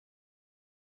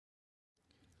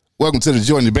Welcome to the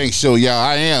Jordan Banks Show, y'all.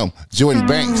 I am Jordan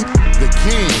Banks, the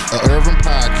king of urban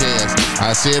podcasts.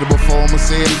 I said it before, I'm going to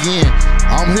say it again.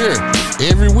 I'm here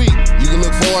every week. You can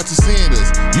look forward to seeing us.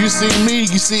 You see me,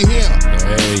 you see him.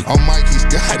 Hey. I'm Mikey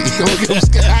Scotty. Look at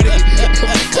Scotty.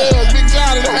 Big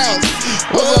Scotty in the house.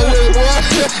 What's up with it, boy?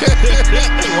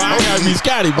 Why I gotta be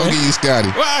Scotty, man? I'll give you Scotty.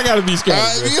 Why I gotta be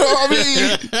Scotty? You know what I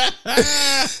mean?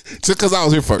 Just because I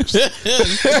was here first.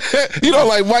 You know,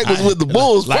 like Mike was with the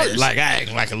Bulls first. Like I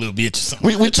act like a little bitch or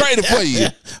something. We traded for you.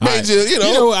 Right. You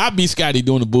know, I be Scotty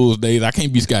during the Bulls days. I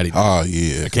can't be Scotty now. Oh,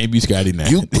 yeah. I can't be Scotty now.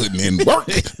 You putting in work.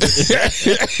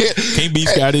 Can't be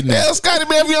Scotty now. Hell, Scotty,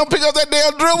 man, if you don't pick up that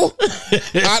damn dribble,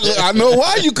 I know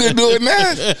why you couldn't do it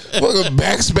now. Fucking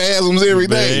back spasms every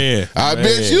day. I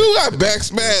bet you got back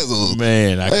spasms.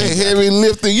 Man, hey, heavy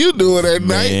lifting you doing that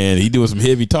night. Man, he doing some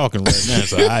heavy talking right now,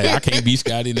 so I can't be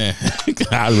Scotty now.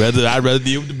 I'd rather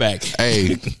deal with the back.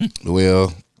 Hey,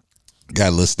 well, got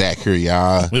a little stack here,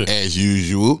 y'all, as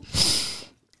usual.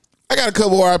 I got a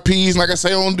couple RPs. Like I say,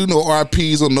 I don't do no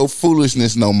RPs or no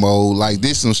foolishness no more. Like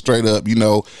this one straight up,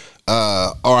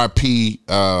 RP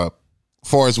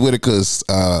Forrest Whitaker's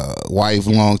wife,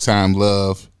 longtime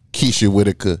love, Keisha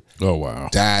Whitaker. Oh, wow.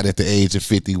 Died at the age of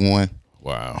 51.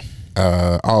 Wow.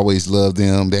 Always loved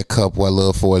them. That couple, I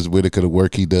love Forrest Whitaker, the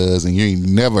work he does, and you ain't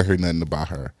never heard nothing about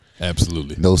her.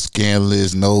 Absolutely. No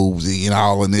scandalous, no,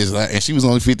 all in this. And she was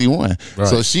only 51. Right.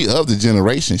 So she of the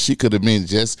generation. She could have been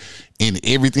just in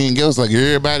everything else like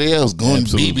everybody else, going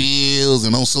to BBLs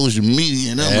and on social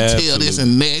media and I'm going to tell this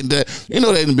and that and that. You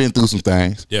know, they done been through some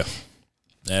things. Yeah.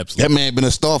 Absolutely. That man been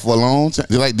a star for a long time.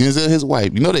 They're like Denzel, his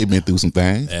wife. You know they've been through some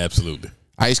things. Absolutely.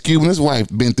 Ice Cube and his wife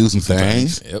been through some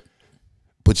things. Yep.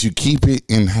 But you keep it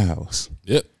in-house.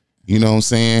 Yep. You know what I'm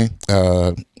saying?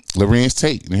 Lorenz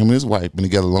Tate, him and his wife, been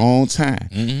together a long time.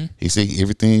 Mm-hmm. He said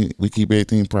we keep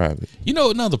everything private. You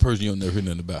know another person you don't never hear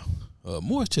nothing about?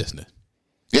 Morris Chestnut.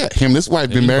 Yeah, him and his wife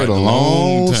been married a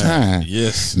long time.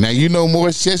 Yes. Now you know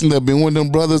Morris Chestnut been one of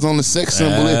them brothers on the sex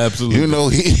symbol. Absolutely. You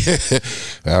know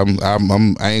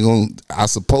I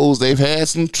suppose they've had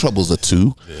some troubles or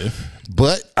two. Yeah.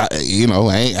 But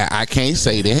I can't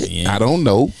say that. I don't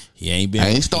know. I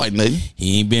ain't starting nothing.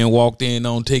 He ain't been walked in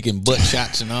on taking butt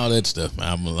shots and all that stuff.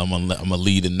 I'm gonna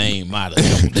leave the name out of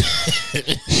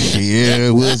it. Yeah,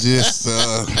 we'll just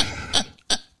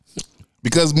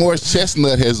because Morris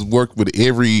Chestnut has worked with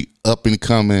every up and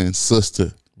coming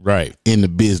sister. Right. In the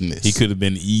business. He could have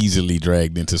been easily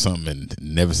dragged into something and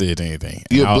never said anything.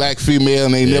 You're a black female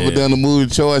and they never done a movie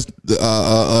choice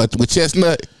with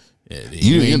Chestnut. Yeah,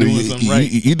 you doing something right.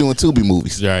 You doing Tubi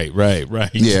movies.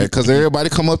 Right. Yeah, because everybody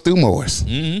come up through Morris.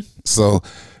 Mm-hmm. So,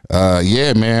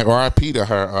 yeah, man, RIP to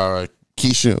her.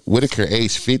 Keisha Whitaker,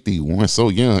 age 51, so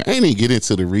young. I ain't even get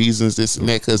into the reasons, this and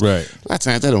that, because a lot of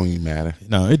times that don't even matter.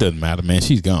 No, it doesn't matter, man.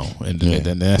 She's gone, and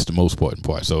that's the most important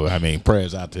part. So, I mean,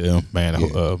 prayers out to him, man.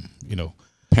 Yeah.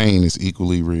 Pain is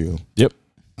equally real. Yep.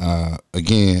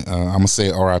 Again, I'm going to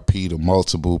say RIP to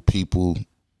multiple people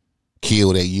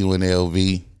killed at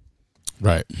UNLV.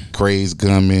 Right. Crazed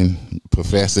gunman,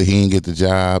 professor, he didn't get the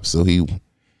job, so he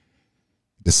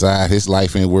decide his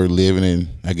life ain't worth living, and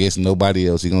I guess nobody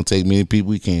else. He gonna take many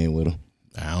people he can with him.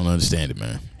 I don't understand it,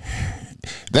 man.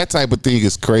 That type of thing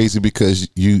is crazy because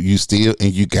you still,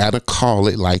 and you gotta call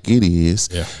it like it is.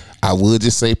 Yeah. I would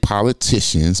just say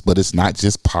politicians, but it's not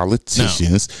just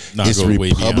politicians. No, it's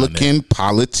Republican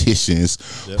politicians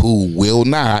who will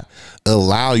not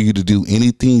allow you to do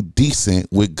anything decent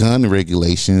with gun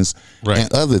regulations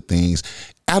and other things.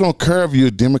 I don't care if you're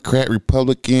a Democrat,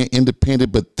 Republican,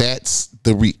 Independent, but that's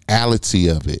the reality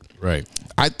of it. Right.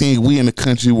 I think we in a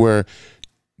country where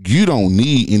you don't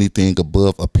need anything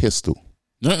above a pistol.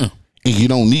 And you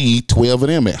don't need 12 of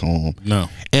them at home. No.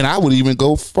 And I would even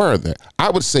go further.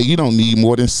 I would say you don't need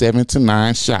more than 7 to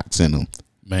 9 shots in them.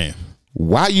 Man.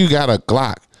 Why you got a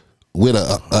Glock with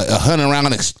a 100-round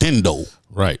extendo?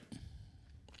 Right.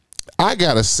 I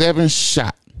got a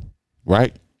 7-shot,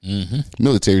 right? Mm-hmm.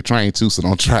 Military trained too, so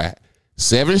don't try it.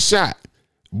 7-shot.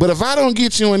 But if I don't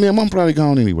get you in them, I'm probably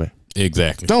gone anyway.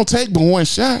 Exactly. Don't take but 1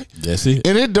 shot. That's it.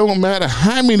 And it don't matter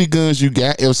how many guns you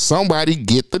got if somebody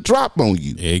get the drop on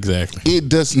you. Exactly. It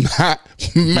does not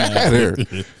matter.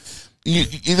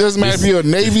 It doesn't matter if you're a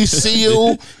Navy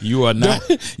SEAL. You are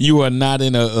not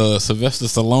in a Sylvester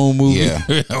Stallone movie.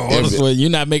 Yeah. You're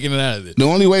not making it out of it. The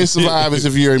only way to survive is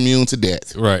if you're immune to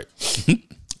death. Right.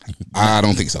 I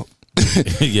don't think so.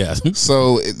 Yeah.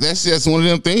 So that's just one of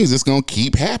them things that's gonna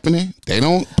keep happening. They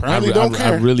don't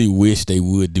care. I really wish they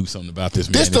would do something about this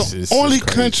madness. This the only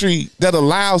country that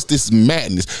allows this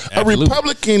madness. Absolutely. A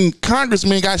Republican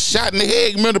congressman got shot in the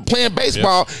head. Remember playing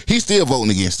baseball? He's still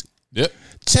voting against it. Yep.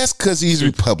 just because he's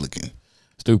Republican.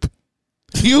 Stupid.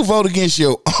 You vote against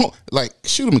your own, like,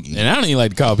 shoot him again. And I don't even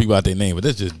like to call people out their name, but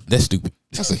that's stupid.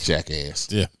 That's a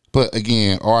jackass. Yeah. But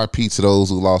again, RIP to those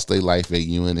who lost their life at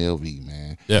UNLV,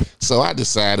 man. Yeah. So I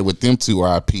decided with them 2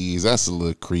 RIPs, that's a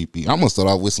little creepy. I'm gonna start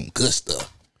off with some good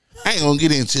stuff. I ain't gonna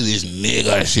get into this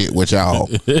nigga shit with y'all.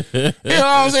 You know what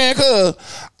I'm saying? Cause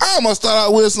I'm gonna start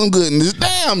out with some goodness.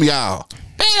 Damn y'all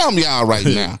right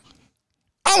now.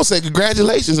 I'm gonna say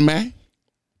congratulations, man.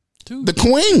 The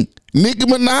Queen, Nicki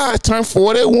Minaj, turned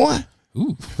 41.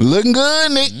 Ooh. Looking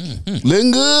good, Nick. Mm-hmm.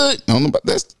 Looking good. I don't know about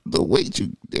that's the weight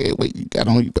you got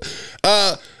on you.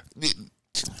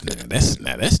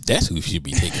 That's who should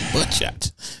be taking butt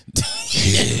shots.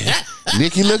 Yeah.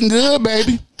 Nicki looking good,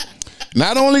 baby.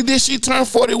 Not only did she turn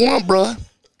 41, bruh,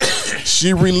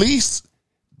 she released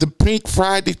the Pink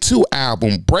Friday 2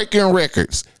 album, breaking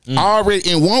records. Already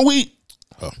in 1 week,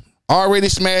 already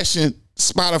smashing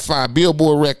Spotify,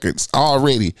 Billboard records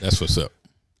already. That's what's up.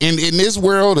 In this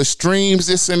world of streams,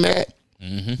 this and that,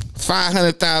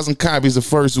 500,000 copies the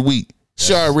first week.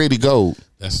 She already gold.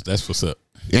 That's what's up.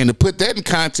 And to put that in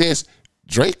context,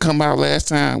 Drake come out last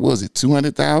time, what was it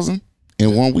 200,000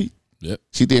 in 1 week? Yep.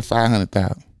 She did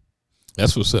 500,000.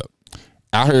 That's what's up.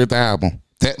 I heard the album.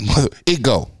 It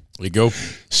go.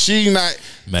 She not.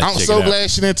 I'm so glad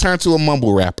she didn't turn to a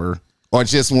mumble rapper or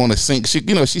just want to sing.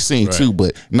 She sing too,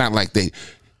 but not like that.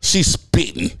 She's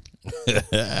spitting.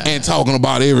 And talking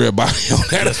about everybody on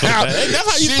that album. That's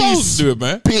how you supposed to do it,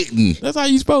 man. Spitting. That's how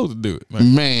you supposed to do it,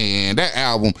 man. Man, that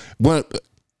album,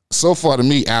 so far to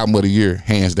me, album of the year,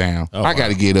 hands down. I got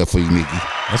to get up for you, Nicki.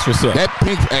 That's what's up. That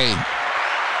Pink,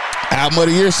 album of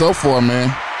the year so far,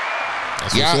 man.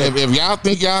 Y'all, if y'all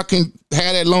think y'all can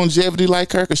have that longevity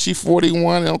like her, because she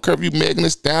 41, I don't care if you Megan Thee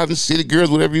Stallion, City Girls,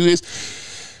 whatever you is.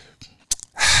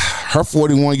 Her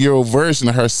 41-year-old version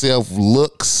of herself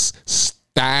looks,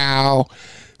 style,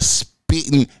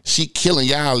 spitting. She killing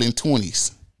y'all in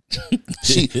 20s.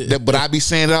 But I be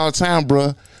saying it all the time,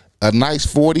 bro. A nice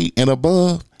 40 and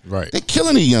above, right? They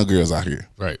killing the young girls out here,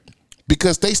 right?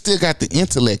 Because they still got the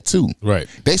intellect too, right?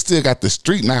 They still got the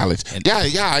street knowledge. And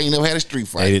y'all ain't never had a street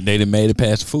fight. They done made it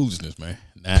past the foolishness, man.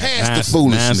 Past the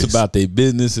foolishness. Now it's about their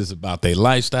business. It's about their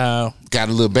lifestyle. Got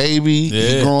a little baby.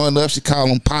 He growing up. She call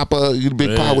him Papa. You the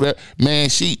big Papa. Whatever. Man,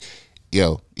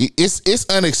 it's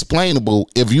unexplainable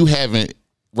if you haven't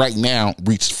right now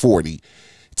reached 40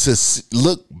 to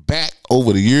look back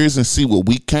over the years and see what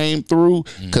we came through.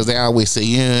 Because they always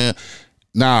say,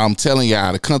 nah, I'm telling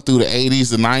y'all, to come through the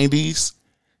 80s, the 90s,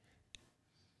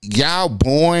 y'all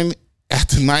born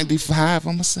after 95,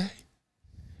 I'm going to say.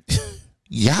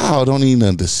 Y'all don't even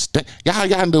understand.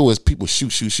 Y'all know as people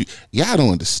shoot. Y'all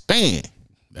don't understand.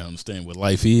 They don't understand what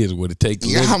life is, what it takes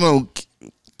to y'all don't,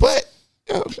 but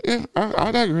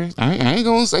I digress. I ain't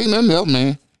gonna say nothing else,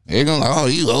 man. They're gonna,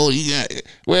 you got it.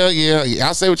 Well, yeah,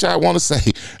 I'll say what y'all want to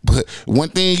say. But one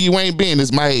thing you ain't been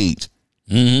is my age.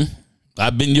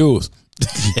 I've been yours.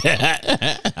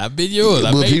 I've been yours.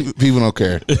 But people don't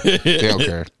care. They don't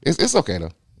care. It's okay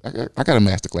though. I got a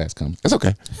master class coming. It's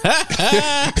okay.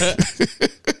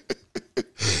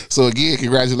 So again,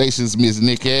 congratulations, Miss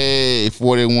Nicki,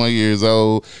 41 years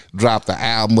old, dropped the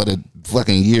album of the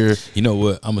fucking year. You know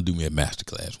what? I'm gonna do me a master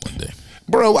class one day.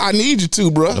 Bro, I need you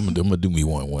to, bro. I'm gonna do me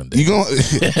one day. You gonna?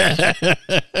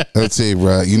 I'll tell you,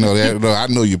 bro. You know that. I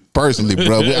know you personally,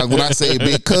 bro. When I say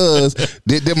big cuz,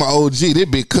 they're my OG. They're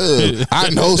big cuz.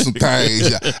 I know some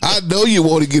things. I know you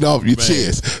want to get off your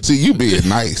chest. See, you being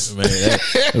nice, man.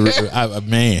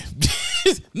 Man.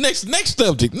 Next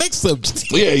subject.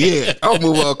 Yeah. I'll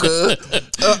move on, cuz.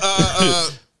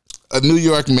 A New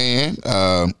York man.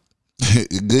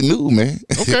 Good news, man.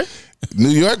 Okay. New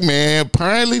York man,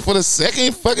 apparently for the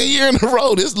second fucking year in a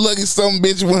row, this lucky some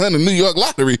bitch won the New York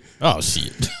lottery. Oh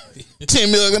shit.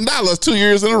 $10 million 2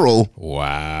 years in a row.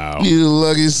 Wow. You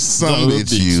lucky some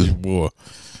bitch, you. Boy.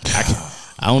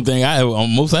 I don't think I ever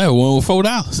won with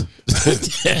 $4.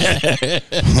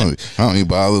 I don't even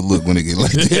bother to look when it get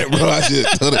like that, bro. I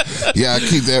just told her, I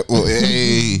keep that. Well,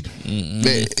 hey,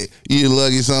 you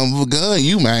lucky son of a gun,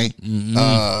 you man.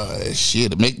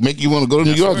 Shit, make you want to go to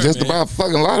New York just to buy a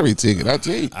fucking lottery ticket. I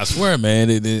tell you, I swear,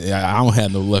 man. I don't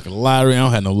have no luck in the lottery. I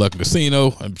don't have no luck in the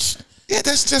casino. Yeah,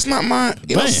 that's just not mine.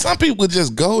 You know, some people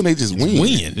just go and they just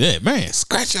win. Yeah, man.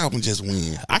 Scratch out and just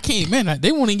win. I can't, man.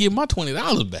 They won't even give my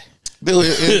 $20 back. Dude,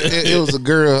 it was a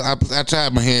girl. I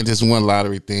tried my hand this one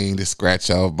lottery thing, this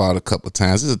scratch off, bought a couple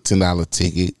times. It's a $10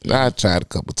 ticket. I tried a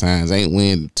couple times. Ain't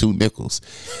win 2 nickels.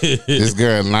 This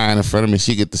girl lying in front of me,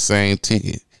 she get the same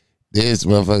ticket. This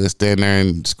motherfucker stand there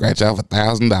and scratch off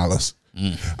 $1,000.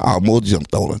 I almost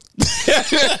jumped on it.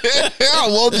 I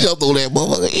almost jumped on that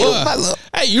motherfucker.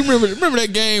 Hey, you remember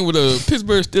that game with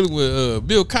Pittsburgh Steelers with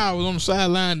Bill Cowher was on the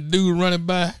sideline, the dude running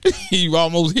by, he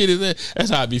almost hit it. That's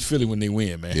how I be feeling when they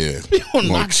win, man. Yeah, you want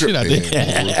to knock shit out there.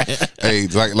 Hey,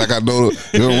 like I know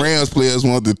the Rams players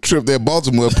wanted to trip that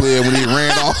Baltimore player when he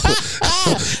ran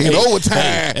off in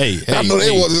overtime. I know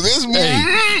they wasn't this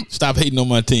man. Stop hating on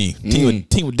my team.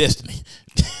 Team with destiny.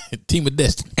 Team of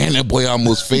destiny. And that boy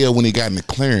almost fell when he got in the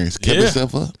clearance. Kept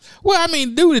himself up. Well, I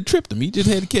mean, dude, it tripped him. He just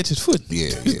had to catch his foot.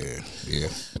 Yeah.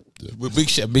 Big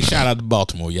shout out to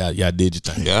Baltimore. Y'all did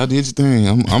your thing. Y'all did your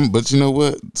thing. But you know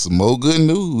what? Some more good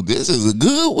news. This is a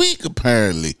good week,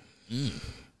 apparently.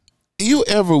 You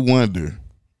ever wonder?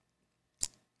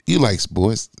 You like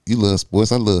sports. You love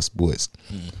sports. I love sports.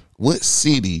 What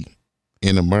city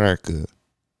in America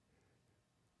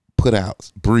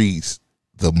breeds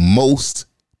the most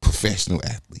professional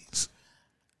athletes?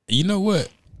 You know what?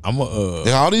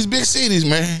 There are all these big cities,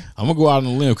 man. I'm gonna go out on a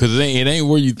limb because it ain't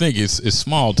where you think. It's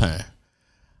small time.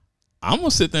 I'm gonna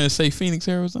sit there and say Phoenix,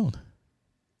 Arizona.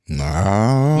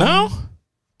 No.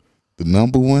 The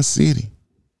number one city,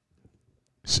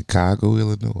 Chicago,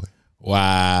 Illinois.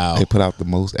 Wow. They put out the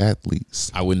most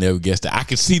athletes. I would never guess that. I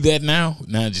can see that now.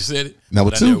 Now that you said it. Number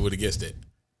two. I never would have guessed that.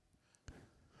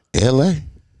 LA.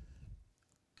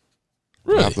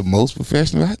 Really? Got the most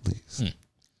professional athletes.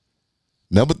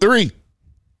 Number 3,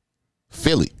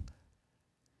 Philly.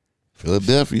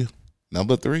 Philadelphia.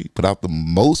 Number 3, put out the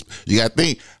most. You got to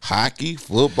think hockey,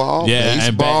 football,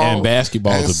 baseball, and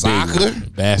basketball is a soccer. big one.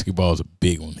 Basketball is a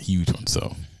big one, huge one.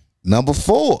 So number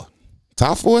 4,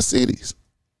 top 4 cities,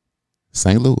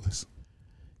 St. Louis.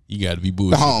 You got to be bullshitting.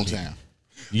 The hometown.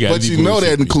 But you know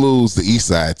that me. includes the East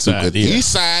Side too. Yeah.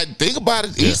 East Side, think about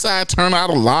it. East Side turned out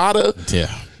a lot of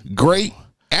great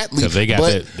athletes.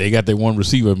 Because they got that one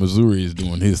receiver. Missouri is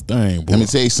doing his thing. Boy. Let me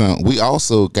tell you something. We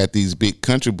also got these big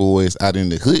country boys out in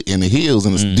the hood, in the hills,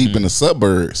 and deep in the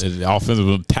suburbs. The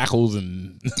offensive tackles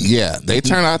and they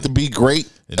turn out to be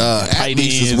great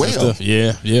athletes as well.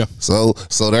 Yeah. So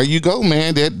there you go,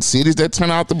 man. That cities that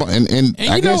turn out to and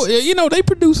you know they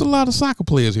produce a lot of soccer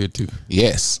players here too.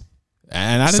 Yes.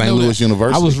 And I didn't St. know Louis that.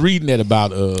 University. I was reading that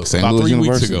about 3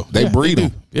 weeks ago. They breed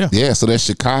them. Yeah. So that's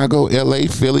Chicago, LA,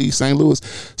 Philly, St. Louis.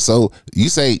 So you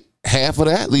say half of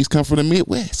the athletes come from the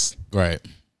Midwest. Right.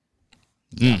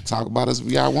 Talk about us if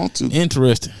y'all want to.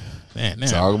 Interesting. Man,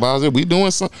 talk about it. We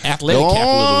doing something. Athletic the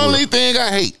capital. only thing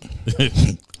I hate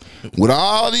with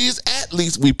all these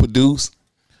athletes we produce,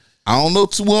 I don't know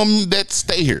 2 of them that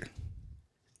stay here.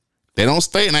 They don't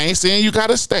stay, and I ain't saying you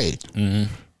gotta stay.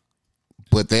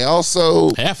 But they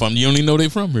also half of them you only know they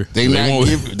from here.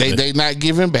 They not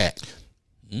giving back.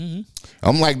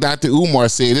 I'm like Dr. Umar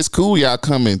said, it's cool y'all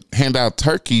come and hand out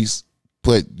turkeys,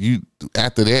 but you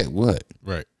after that what?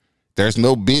 Right. There's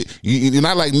no bit. You're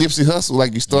not like Nipsey Hussle,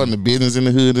 like you're starting a business in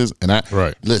the hood.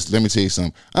 And listen, let me tell you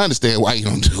something. I understand why you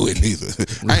don't do it either.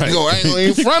 I ain't going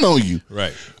in front on you.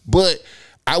 Right. But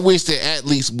I wish that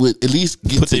athletes would at least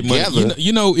get together.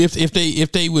 You know,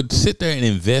 if they would sit there and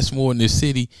invest more in this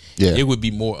city, it would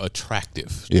be more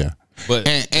attractive. Yeah. But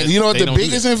and you know what the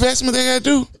biggest investment they gotta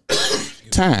do?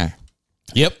 Time.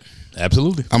 Yep.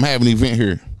 Absolutely. I'm having an event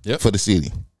here for the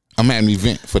city. I'm having an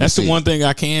event for the city. That's the one thing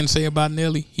I can say about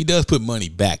Nelly. He does put money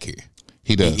back here.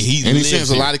 He does. And he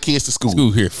sends a lot of kids to school.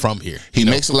 From here. He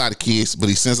makes a lot of kids, but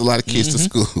he sends a lot of kids to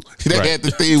school. They had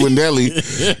the thing with Nelly.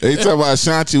 They talk about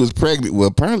Ashanti was pregnant. Well,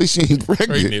 apparently she ain't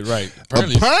pregnant. Right.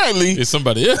 Apparently it's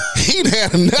somebody else. He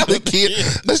had another kid.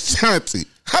 Ashanti.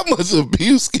 How much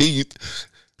abuse can you...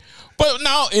 But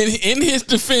now, in his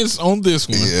defense on this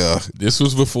one, this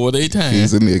was before their time.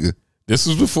 He's a nigga. This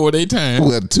was before their time.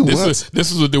 Well, 2 months.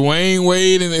 This was a Dwayne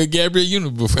Wade and Gabrielle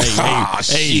Union before.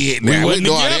 Shit, we wasn't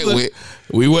together.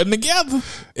 We wasn't together,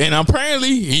 and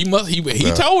apparently he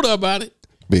told her about it.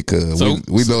 Because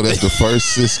we know that's the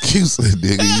first excuse a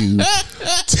nigga use.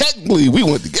 Technically, we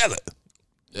went together.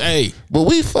 Hey, but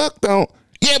we fucked on.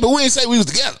 Yeah, but we didn't say we was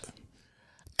together.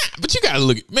 But you gotta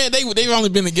look at they've only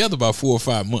been together about 4 or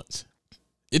 5 months.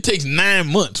 It takes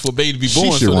 9 months for a baby to be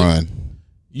born. She should run.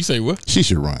 You say what? She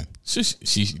should run. She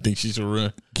thinks she should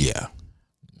run. Yeah,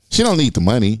 she don't need the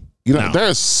money. You know,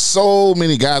 there's so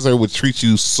many guys that would treat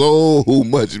you so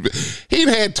much. He'd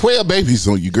had 12 babies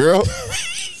on you, girl.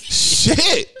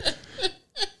 Shit.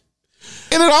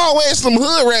 And it always some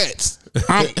hood rats.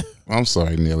 I'm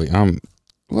sorry, Nelly. I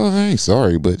ain't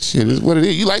sorry, but shit is what it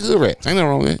is. You like hood rats. Ain't nothing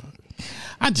wrong with it.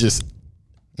 I just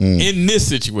in this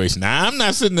situation. Now I'm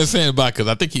not sitting there saying about because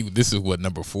I think this is what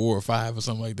number 4 or 5 or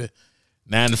something like that.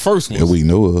 Now in the first one, that we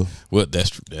know of. Well, that's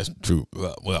true. That's true.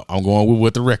 Well, I'm going with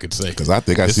what the records say because I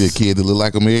think I see a kid that look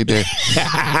like him every day.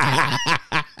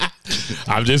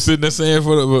 I'm just sitting there saying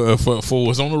for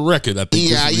what's on the record. I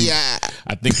think I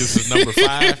think this is number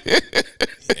 5.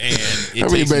 And it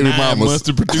takes 9 months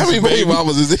to produce. How many baby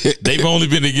mamas is it? They've only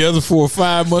been together for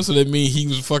 5 months, so that means he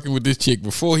was fucking with this chick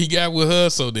before he got with her.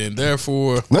 So then,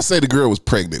 therefore, let's say the girl was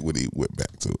pregnant when he went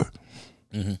back to her.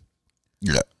 Mm-hmm.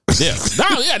 Yeah. Yeah, no,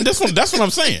 yeah, that's what I'm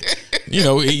saying. You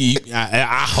know,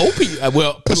 I hope he.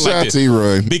 Well, put it like this,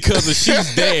 run because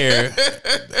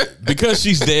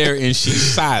she's there, and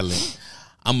she's silent.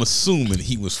 I'm assuming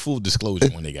he was full disclosure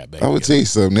when they got back. I would tell you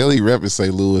something. Nelly repping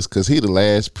St. Louis because he the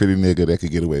last pretty nigga that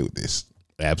could get away with this.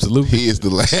 Absolutely, he is the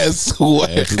last one.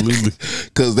 Absolutely,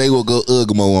 because they will go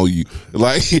Ugmo on you.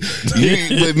 Like,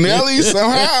 but Nelly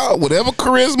somehow, whatever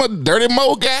charisma Dirty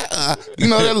Mo got, you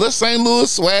know, that little St. Louis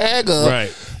swag,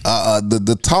 right?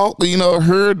 The talk, you know,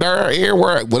 her, there,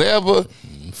 everywhere, whatever.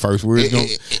 First word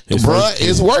is bruh,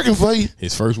 it's working for you.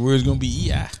 His first word is gonna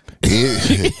be EI.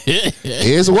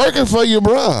 It's working for you,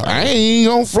 bro. I ain't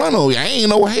gonna front on you. I ain't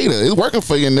no hater. It's working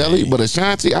for you, Nelly. But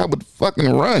Ashanti, I would fucking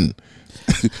run.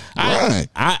 Run.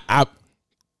 I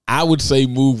would say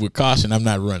move with caution. I'm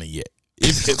not running yet.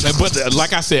 But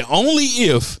like I said, only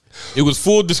if it was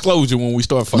full disclosure when we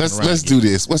start fucking around. Let's do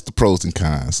this. What's the pros and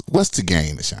cons? What's the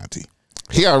gain, Ashanti?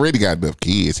 He already got enough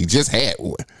kids. He just had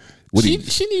one.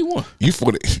 She need one. You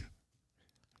for it?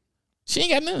 She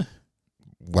ain't got none.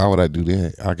 Why would I do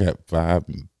that? I got 5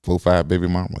 baby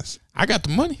mamas. I got the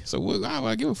money, so why would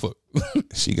I give a fuck?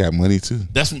 She got money too.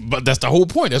 That's the whole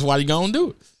point. That's why you gonna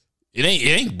do it. It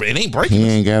ain't breaking. He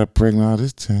ain't got her pregnant all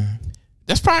this time.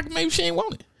 That's probably maybe she ain't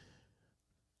want it.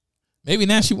 Maybe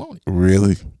now she want it.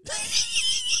 Really?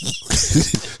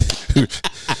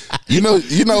 You know,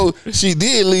 she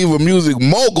did leave a music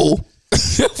mogul.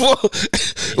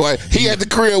 Like he had the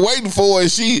crib waiting for her.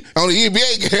 And she on the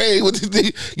NBA game.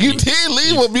 You did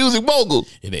leave a music mogul.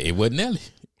 It wasn't Nelly.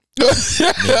 Man,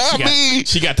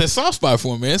 she got that soft spot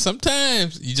for him, man.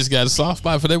 Sometimes you just got a soft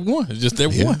spot for that one. It's just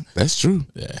that one. That's true.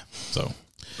 Yeah. So,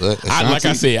 like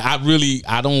I said, I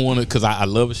don't want to, because I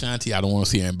love Ashanti. I don't want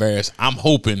to see her embarrassed. I'm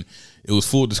hoping it was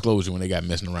full disclosure when they got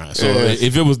messing around. So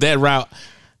if it was that route,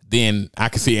 then I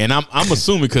can see it. And I'm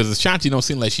assuming, because Ashanti don't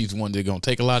seem like she's the one that's gonna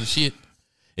take a lot of shit.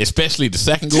 Especially the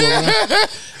second go around.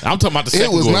 I'm talking about the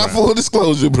second go around. It was not full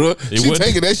disclosure, bro. She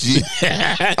taking that shit.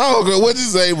 I don't care what you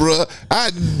say, bro.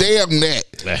 I damn that.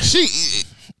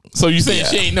 So you saying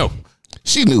she ain't know?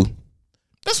 She knew.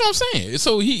 That's what I'm saying.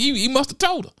 So he must have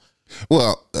told her.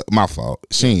 Well, my fault.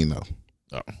 She ain't know.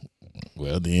 Oh.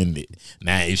 Well, then,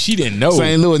 now if she didn't know,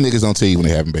 St. Louis niggas don't tell you when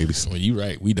they having babies. Well, you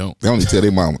right, we don't. They only tell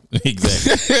their mama.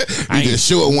 Exactly. You just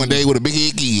show up one day with a big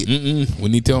head kid. We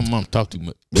need to tell my mom talk too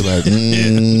much. Be like,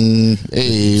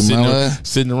 hey, mama,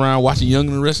 sitting around watching Young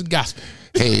and the Restless Gospel.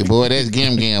 Hey, boy, that's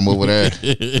Gam Gam over there.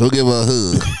 Go give her a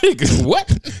hug. What?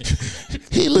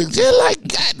 He looked just like,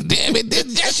 God damn it,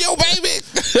 that's your baby.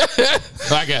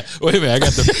 Wait a minute,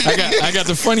 I got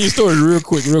the funniest story real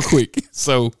quick.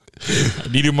 So I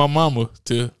needed my mama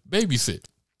to babysit.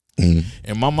 And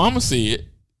my mama said,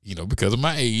 you know, because of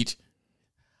my age,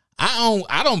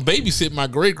 I don't babysit my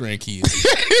great grandkids.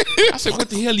 I said, what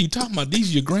the hell are you talking about?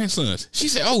 These are your grandsons. She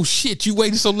said, oh shit, you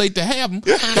waiting so late to have them?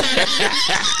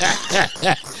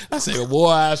 I said, well, boy,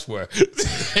 I swear.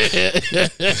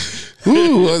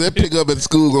 Ooh, they pick up at the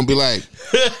school gonna be like,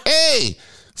 hey,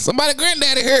 somebody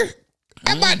granddaddy here.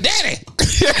 That's my daddy.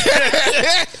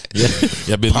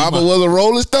 Papa was a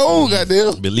Rolling Stone,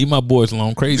 goddamn. Believe my boys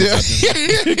alone crazy.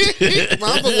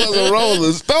 Papa was a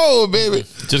Rolling Stone, baby.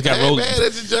 Just got rolled.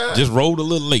 Just rolled a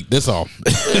little late. That's all.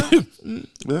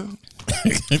 Well,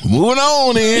 moving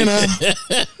on then.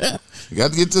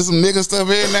 Got to get to some nigga stuff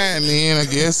every now and then, I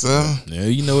guess. Yeah,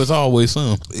 you know, it's always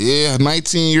some. Yeah, a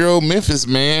 19-year-old Memphis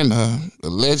man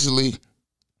allegedly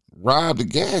robbed a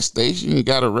gas station and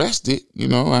got arrested. You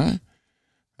know,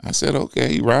 I said,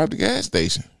 okay, he robbed the gas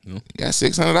station. He got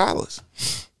 $600.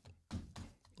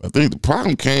 I think the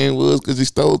problem came was because he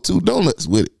stole 2 donuts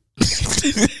with it.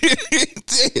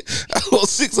 I owe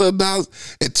 $600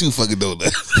 and 2 fucking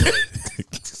donuts.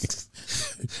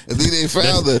 And then they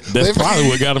found that's probably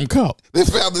what got him caught. They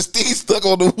found the stick stuck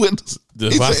on the windows.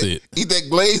 That's what I said. Eat that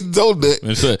glazed donut.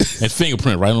 And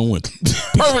fingerprint right on the window.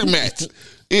 Perfect match.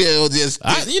 Yeah, it was just.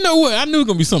 You know what? I knew it was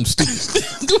gonna be something stupid.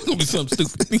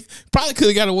 Probably could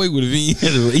have got away with it if he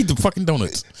had to eat the fucking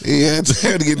donuts. He had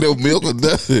to get no milk or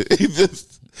nothing. He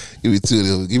just give me 2 of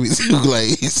them. Give me 2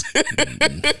 glazed.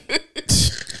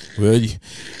 Well,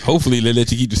 hopefully they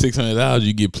let you keep the $600.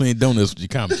 You get plenty of donuts with your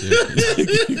commentary.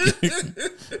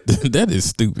 That is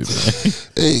stupid, man.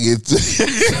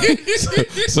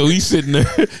 So he's sitting there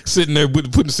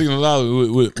putting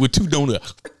 $6 with 2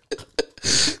 donuts.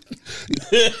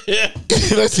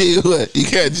 Let's see what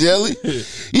you got. Jelly?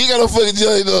 You got no fucking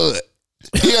jelly donut.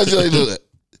 You got jelly donut.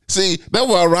 See, that's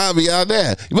why I rob me out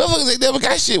there. You motherfuckers ain't never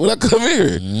got shit when I come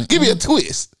here. Give me a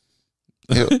twist.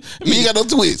 You ain't got no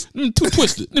twist. Two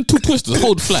twisters.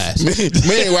 Hold the flash.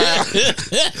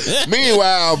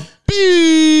 Meanwhile,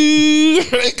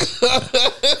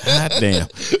 God damn.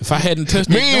 If I hadn't touched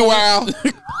it. Meanwhile.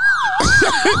 Wait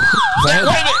a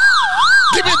minute.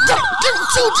 Give me 2.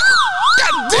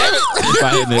 God damn it.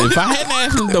 If I hadn't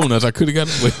asked them donuts, I could have got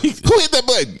away. Who hit that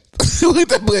button? Who hit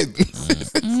that button?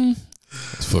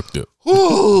 It's fucked up.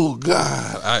 Oh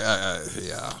God!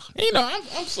 Yeah. You know,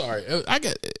 I'm sorry.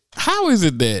 How is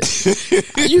it that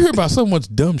you hear about so much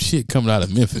dumb shit coming out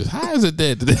of Memphis? How is it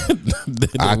that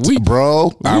we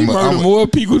murder more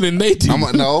people than they do? I'm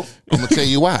gonna tell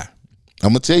you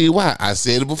why. I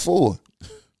said it before.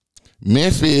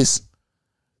 Memphis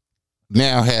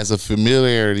now has a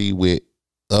familiarity with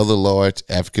other large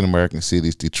African American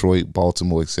cities, Detroit,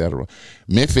 Baltimore, etc.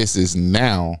 Memphis is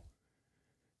now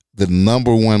the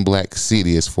 #1 black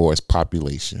city as far as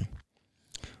population.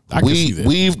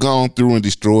 We've gone through and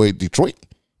destroyed Detroit.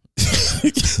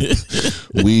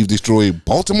 We've destroyed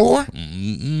Baltimore,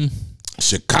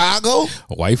 Chicago.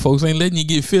 White folks ain't letting you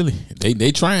get Philly.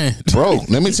 They trying, bro.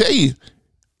 Let me tell you,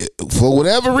 for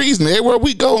whatever reason, everywhere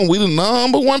we go, we the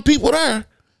 #1 people there.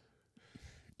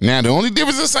 Now the only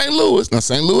difference is St. Louis. Now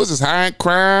St. Louis is high in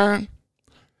crime,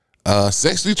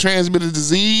 sexually transmitted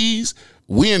disease.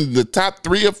 We in the top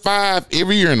 3 or 5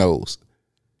 every year in those.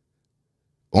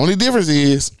 Only difference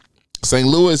is St.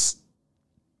 Louis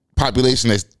population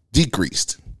has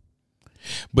decreased.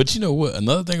 But you know what?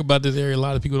 Another thing about this area, a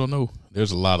lot of people don't know.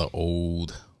 There's a lot of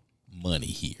old money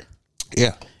here.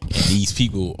 Yeah. And these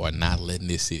people are not letting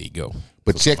this city go.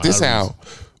 But check this out.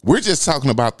 We're just talking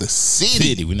about the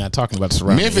city. We're not talking about the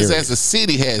surrounding Memphis area. as a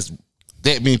city has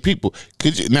that many people.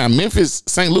 Now Memphis,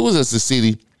 St. Louis as a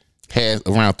city has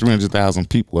around 300,000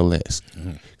 people or less.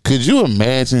 Mm-hmm. Could you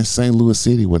imagine St. Louis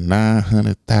City with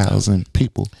 900,000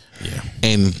 people? Yeah.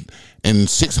 And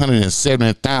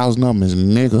 670,000 of them is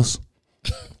niggas.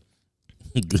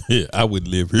 I would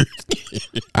live here.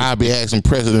 I'd be asking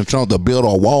President Trump to build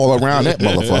a wall around that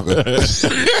motherfucker.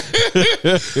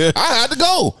 I had to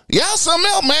go. Y'all something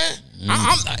else, man.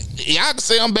 Y'all can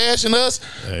say I'm bashing us,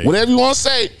 whatever you want to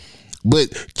say.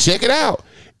 But check it out.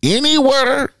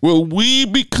 Anywhere where we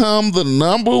become the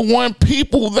 #1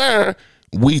 people there,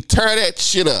 we tear that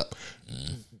shit up.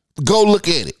 Go look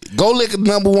at it. Go look at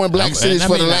 #1 black cities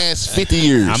for the last 50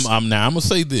 years. I'm going to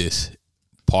say this.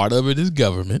 Part of it is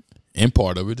government and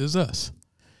part of it is us.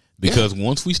 Because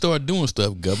once we start doing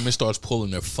stuff, government starts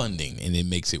pulling their funding and it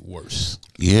makes it worse.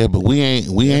 Yeah, but we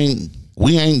ain't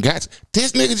got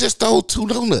this nigga just stole 2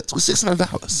 donuts with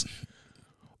 $600.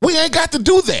 We ain't got to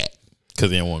do that.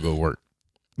 Because they don't want to go to work.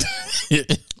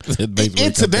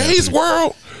 In today's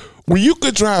world, where you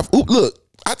could drive, look,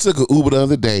 I took an Uber the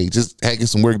other day, just had to get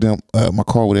some work done, my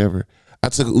car, whatever. I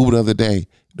took an Uber the other day.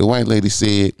 The white lady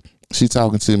said, she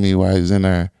talking to me while I was in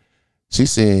there. She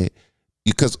said,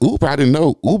 because Uber, I didn't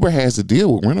know, Uber has a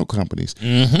deal with rental companies.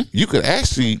 Mm-hmm. You could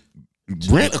actually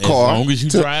rent a car. As long as you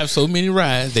drive so many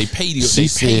rides, they pay you. She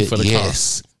said, for the car.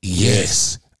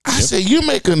 Yes. I said, you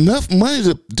make enough money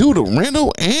to do the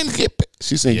rental and get paid.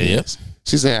 She said, yes.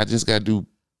 She said, I just got to do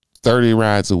 30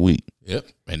 rides a week. Yep.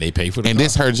 And they pay for the car. And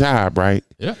that's her job, right?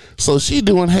 Yeah. So she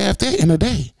doing half that in a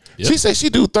day. Yep. She said she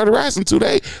do 30 rides in 2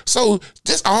 days. So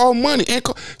just all money. And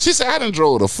she said, I done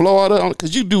drove to Florida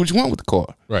because you do what you want with the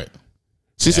car. Right.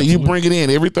 She said, you bring it in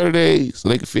every 30 days so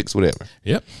they can fix whatever.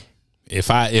 Yep.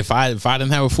 If I didn't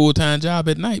have a full-time job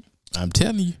at night, I'm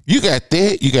telling you. You got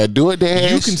that. You got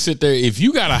DoorDash. You can sit there. If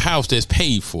you got a house that's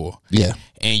paid for. Yeah.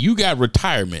 And you got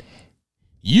retirement.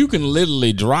 You can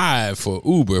literally drive for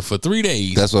Uber for 3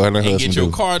 days. That's what her husband get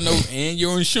your car note and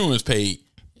your insurance paid.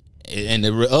 And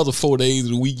the other 4 days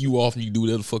of the week you off and you do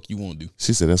whatever the fuck you want to do.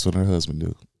 She said that's what her husband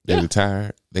do. They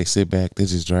retire. They sit back. They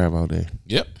just drive all day.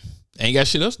 Yep. Ain't got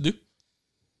shit else to do.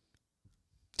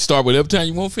 Start whatever time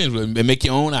you want, finish with it, and make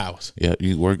your own hours. Yeah,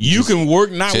 you work. You can work,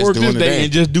 not work this day,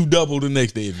 and just do double the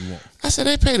next day if you want. I said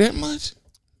they pay that much.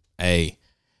 Hey,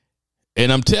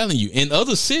 and I'm telling you, in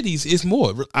other cities, it's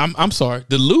more. I'm sorry,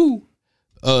 the Lou.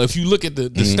 If you look at the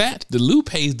stats, the Lou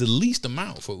pays the least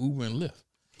amount for Uber and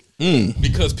Lyft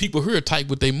because people here are tight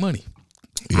with their money.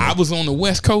 Yeah. I was on the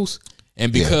West Coast,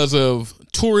 and because of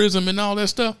tourism and all that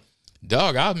stuff,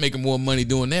 dog, I was making more money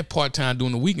doing that part time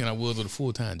during the weekend than I was with a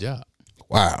full time job.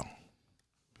 Wow.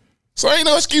 So ain't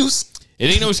no excuse. It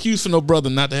ain't no excuse for no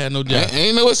brother not to have no job.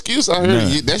 Ain't no excuse. I heard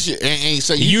that's your. Ain't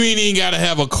so you ain't even got to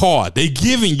have a car. They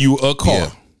giving you a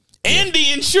car and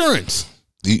the insurance.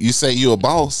 You say you a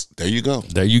boss. There you go.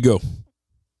 There you go.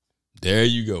 There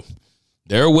you go.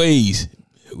 There are ways.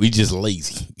 We just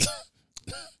lazy.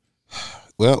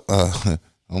 Well, I'll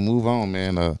move on,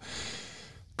 man.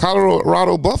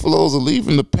 Colorado Buffaloes are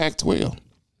leaving the Pac-12.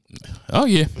 Oh,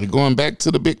 yeah. They're going back to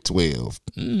the Big 12.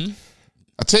 Mm-hmm.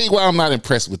 I'll tell you why I'm not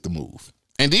impressed with the move.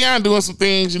 And Deion doing some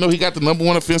things. You know, he got the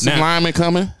 #1 offensive lineman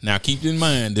coming. Now, keep in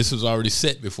mind, this was already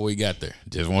set before he got there.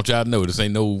 Just want y'all to know, this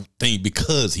ain't no thing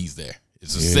because he's there.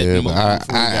 It's a set moment.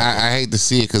 I hate to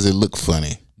see it because it looked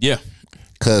funny. Yeah.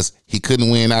 Because he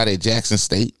couldn't win out at Jackson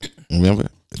State. Remember?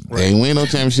 Right. They ain't win no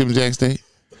championship in Jackson State.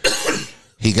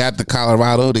 He got the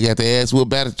Colorado. They got the ass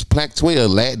whooped out of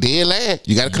Pac-12. Dead last.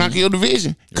 You got to conquer your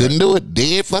division. Couldn't do it.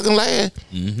 Dead fucking last.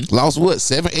 Mm-hmm. Lost what?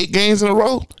 7-8 games in a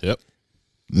row? Yep.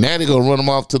 Now they're going to run them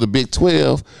off to the Big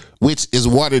 12, which is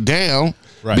watered down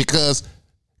because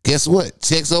guess what?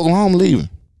 Texas, Oklahoma leaving.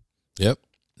 Yep.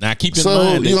 Now keep in So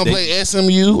mind. you're going to play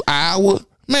SMU, Iowa.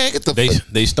 Man, get the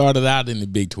They started out in the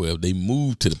Big 12. They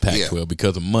moved to the Pac-12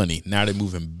 because of money. Now they're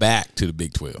moving back to the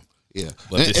Big 12. Yeah.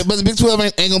 But the Big 12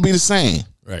 ain't going to be the same.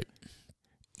 Right.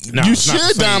 No, you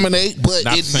should dominate, but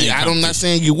I'm not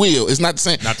saying you will. It's not the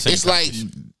same. It's like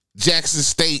Jackson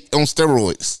State on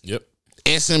steroids. Yep.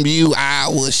 SMU,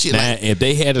 Iowa, shit. Now, if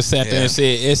they had a sat there and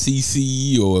said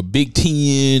SEC or Big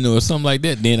 10 or something like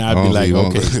that, then I'd be like,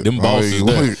 okay, them bosses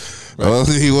there. Right.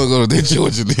 He wasn't going to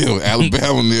Georgia deal,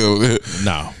 Alabama deal.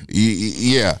 No.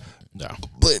 Yeah. No.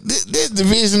 But this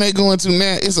division they going to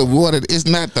now, it's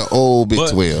not the old Big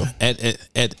 12.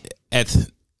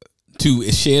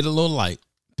 To shed a little light,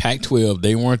 Pac-12,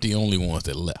 they weren't the only ones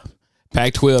that left.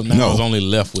 Pac-12 now is only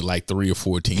left with like 3 or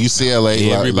 4 teams. UCLA,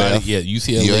 everybody, left.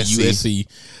 UCLA, USC.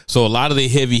 So a lot of the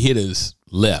heavy hitters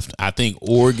left. I think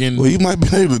Oregon. Well, you might be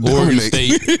able to Oregon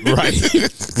dominate. State, right?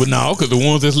 Well, no, because the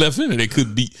ones that's left in it, they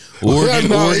could beat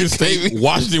Oregon State,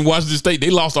 Washington State.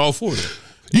 They lost all 4 of them.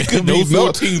 You could beat those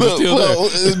 4 teams are still there.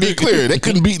 Let's be clear, they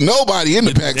couldn't beat nobody in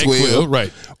the Pac-12,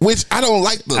 right? Which I don't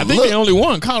like. I think they only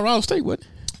won Colorado State, wasn't it?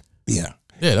 Yeah.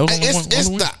 Yeah, that was it's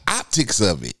the optics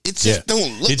of it. It just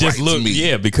don't look. It just right to me.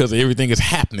 Yeah, because everything is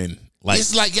happening. Like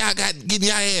it's like y'all got getting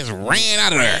your ass ran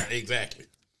out of there. Exactly.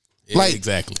 Like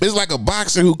exactly. It's like a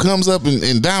boxer who comes up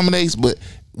and dominates, but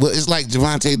it's like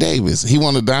Javante Davis. He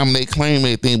want to dominate, claim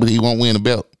everything, but he won't win a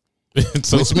belt.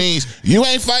 Which means you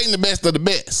ain't fighting the best of the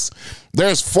best.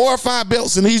 There's 4 or 5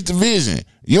 belts in each division.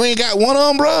 You ain't got one of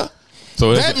them, bro.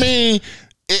 So that means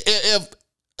if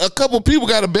a couple people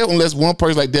got a belt, unless one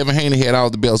person like Devin Haney had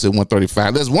all the belts at 135.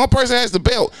 Unless one person has the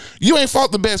belt, you ain't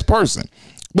fought the best person.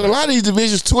 But a lot of these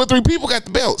divisions, 2 or 3 people got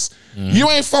the belts. Mm-hmm. You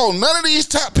ain't fought none of these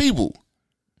top people.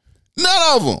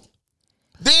 None of them.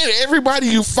 Then everybody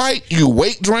you fight, you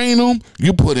weight drain them.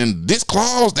 You put in this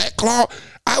clause, that clause.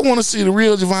 I want to see the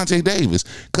real Javante Davis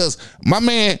because my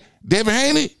man Devin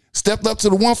Haney stepped up to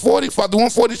the 140, fought the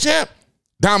 140 champ,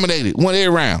 dominated, won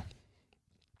every round.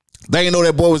 They didn't know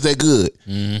that boy was that good.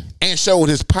 Mm-hmm. And showed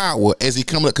his power as he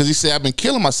coming up because he said, I've been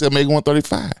killing myself making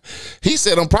 135. He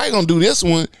said, I'm probably going to do this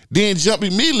one, then jump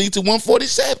immediately to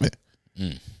 147.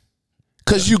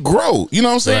 Because you grow. You know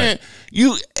what I'm saying? Right.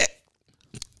 You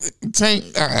Tank,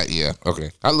 yeah, okay.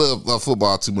 I love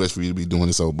football too much for you to be doing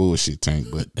this old bullshit, Tank,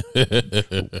 but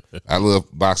I love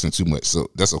boxing too much, so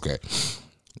that's okay.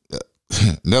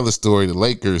 Another story, the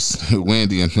Lakers win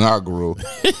the inaugural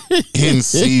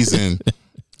in-season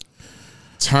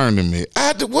tournament.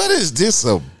 What is this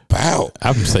about?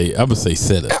 I would say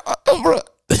setup. Bro,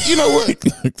 you know what?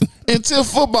 Until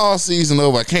football season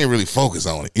over, I can't really focus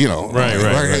on it. You know, right.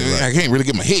 I can't really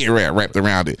get my head wrapped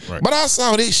around it. Right. But I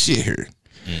saw this shit here.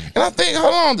 And I think,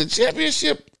 hold on, the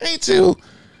championship ain't till.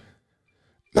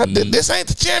 This ain't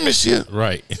the championship.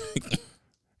 Right.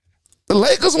 The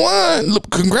Lakers won.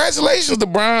 Congratulations,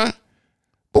 LeBron.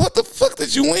 But what the fuck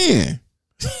did you win?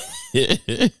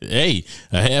 Hey,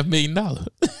 $500,000.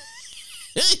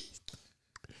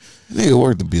 Nigga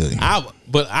worth $1 billion.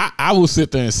 I will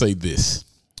sit there and say this.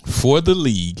 For the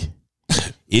league,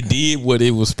 it did what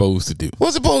it was supposed to do.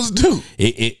 What's it supposed to do?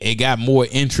 It got more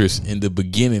interest in the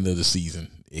beginning of the season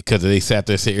because they sat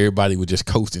there and said everybody was just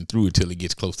coasting through until it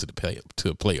gets close to the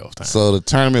playoff time. So the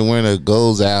tournament winner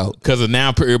goes out because now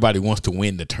everybody wants to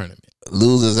win the tournament.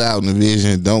 Loses out in the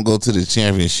division, don't go to the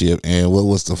championship, and what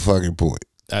was the fucking point?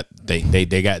 They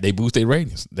boost their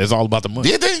ratings. That's all about the money.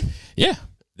 Did they? Yeah.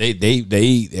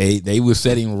 They were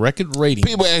setting record ratings.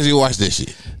 People actually watch this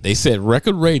shit. They set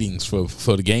record ratings for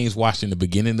the games watched in the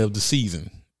beginning of the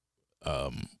season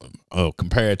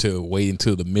compared to waiting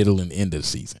till the middle and end of the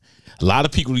season. A lot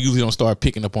of people usually don't start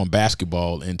picking up on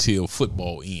basketball until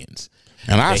football ends.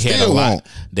 And I still won't.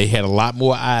 They had a lot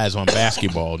more eyes on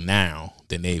basketball now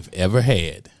than they've ever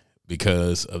had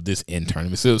because of this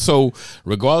in-tournament. So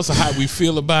regardless of how we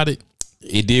feel about it,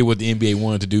 it did what the NBA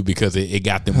wanted to do because it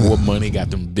got them more money,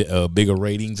 got them bigger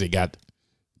ratings. It got,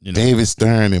 David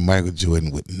Stern and Michael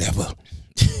Jordan would never.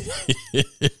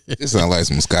 It sounds like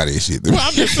some Scottish shit. Well,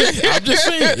 I'm just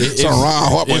saying. Some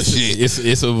Ron Harper shit.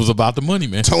 It was about the money,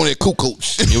 man. Tony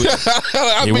Kukoc.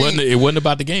 It wasn't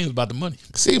about the game. It was about the money.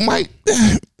 See, Mike.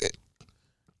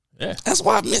 Yeah, that's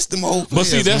why I missed them old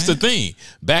players. But see, that's the thing.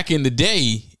 Back in the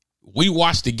day, we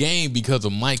watched the game because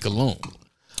of Mike alone.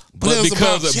 But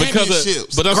because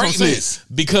that's what I'm saying.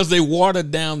 Because they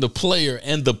watered down the player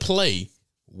and the play,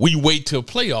 we wait till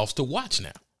playoffs to watch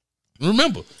now.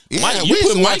 Remember, Mike, we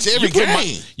used to watch every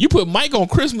game. You put Mike on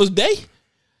Christmas Day,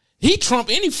 he trumped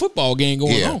any football game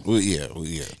going on. Yeah.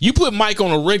 You put Mike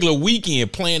on a regular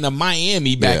weekend playing a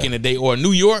Miami back in the day or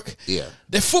New York. Yeah,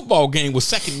 that football game was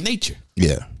second nature.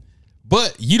 Yeah.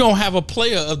 But you don't have a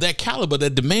player of that caliber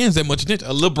that demands that much attention.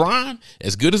 LeBron,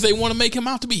 as good as they want to make him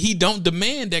out to be, he don't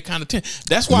demand that kind of attention.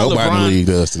 That's why Nobody in the league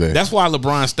does today. That's why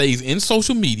LeBron stays in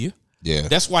social media. Yeah.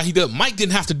 That's why he does. Mike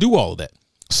didn't have to do all of that.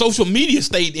 Social media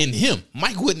stayed in him.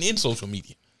 Mike wasn't in social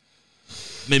media.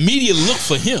 The media looked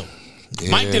for him. Yeah.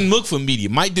 Mike didn't look for media.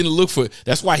 Mike didn't look for.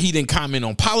 That's why he didn't comment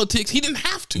on politics. He didn't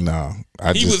have to. No,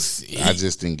 I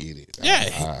just didn't get it.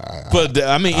 Yeah, but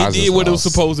it did what it was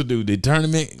supposed to do. The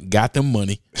tournament got them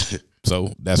money,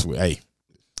 so that's what. Hey,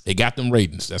 it got them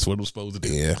ratings. That's what it was supposed to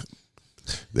do. Yeah,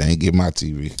 they ain't get my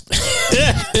TV.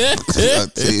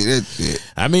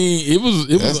 I mean, it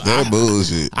was that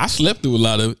bullshit. I slept through a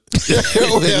lot of it. That's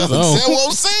what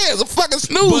I'm saying. It's a fucking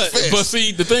snooze fest. But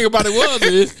see, the thing about it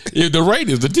is if the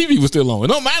ratings, the TV was still on. It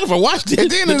don't matter if I watched it.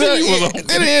 And then it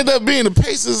ended up being the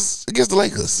Pacers against the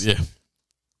Lakers. Yeah.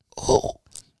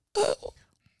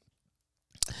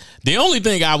 The only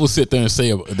thing I would sit there and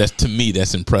say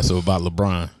that's impressive about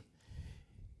LeBron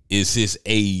is his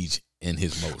age and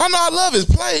his motor. I know I love his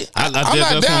play. I'm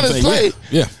not down his play.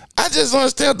 Yeah. I just don't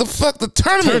understand what the fuck the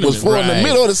tournament was for in the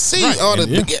middle of the season.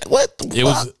 What the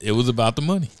fuck? It was about the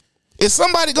money. Is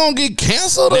somebody gonna get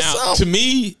canceled or something? To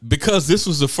me, because this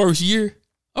was the first year,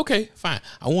 okay, fine.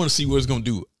 I want to see what it's gonna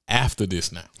do after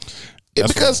this now.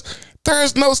 Because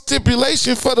there's no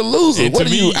stipulation for the loser. What are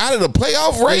you, out of the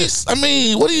playoff race? I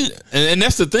mean, what do you? And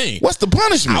that's the thing. What's the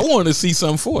punishment? I want to see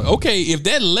something for it. Okay, if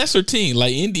that lesser team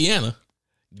like Indiana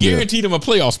guaranteed them a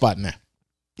playoff spot now.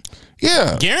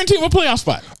 Yeah. Guarantee them a playoff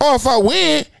spot. Or if I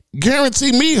win,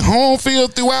 guarantee me home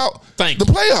field throughout the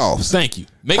playoffs. Thank you.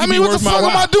 What the fuck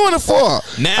am I doing it for?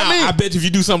 Now, I bet if you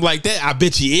do something like that, I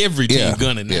bet you every team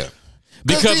gunning now. Yeah.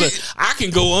 Because I can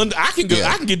go under, I can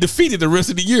get defeated the rest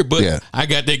of the year, but I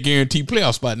got that guaranteed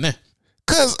playoff spot now.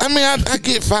 Because I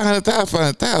get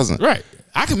 500,000. Right.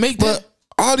 I can make that.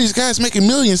 All these guys making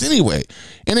millions anyway.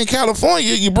 And in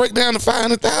California, you break down to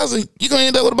 500,000, you're gonna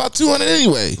end up with about 200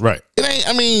 anyway. Right. It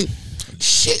ain't,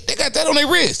 shit, they got that on their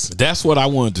wrist. That's what I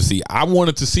wanted to see. I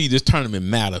wanted to see this tournament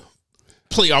matter.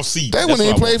 Playoff seed. They wouldn't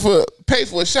even pay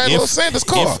for a Shiloh Sanders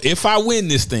car. If I win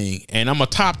this thing and I'm a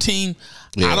top team,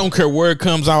 I don't care where it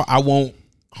comes out. I want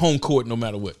home court no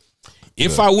matter what.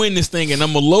 If I win this thing and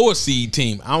I'm a lower seed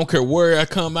team, I don't care where I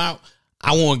come out.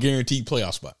 I want a guaranteed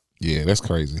playoff spot. Yeah, that's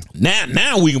crazy.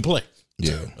 Now we can play.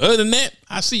 Yeah. Other than that,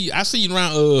 I see you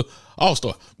around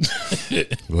All-Star.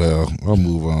 Well, I'll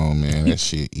move on, man. That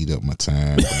shit eat up my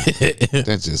time.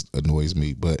 That just annoys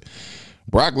me. But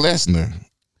Brock Lesnar,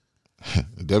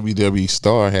 WWE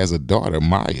star, has a daughter,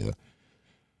 Maya.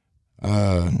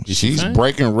 She's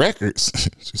breaking records.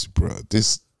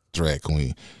 This drag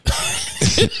queen.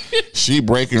 She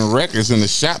breaking records in the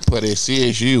shot put at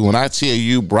CSU. When I tell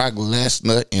you Brock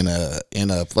Lesnar in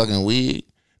a fucking wig,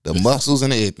 the muscles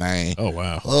and everything. Oh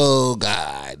wow. Oh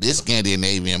God, this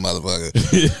Scandinavian motherfucker.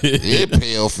 That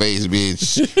pale face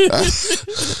bitch.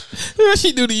 What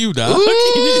she do to you, dog?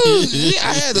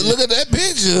 I had to look at that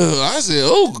picture. I said,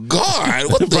 "Oh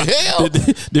God, what the hell?"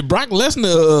 Did Brock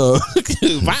Lesnar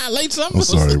violate something? I'm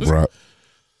sorry, Brock.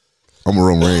 I'm a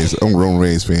Roman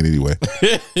Reigns fan anyway.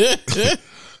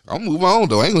 I'll move on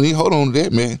though. I ain't gonna hold on to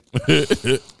that, man.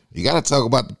 You gotta talk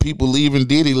about the people leaving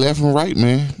Diddy left and right,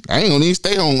 man. I ain't gonna even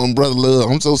stay on Brother Love.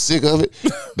 I'm so sick of it.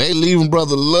 They leaving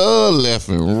Brother Love left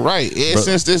and right.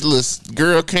 Since this little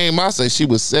girl came out, say she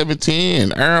was 17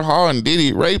 and Aaron Hall and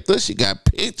Diddy raped her. She got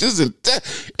pictures and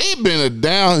it been a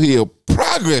downhill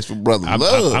progress for Brother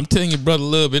Love. I'm telling you, Brother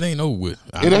Love, it ain't over with.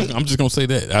 I'm just gonna say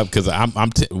that because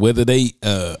whether they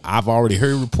I've already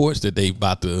heard reports that they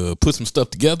about to put some stuff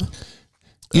together.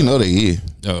 You know they is.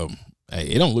 Hey,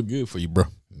 it don't look good for you, bro.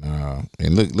 Nah,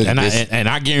 and look and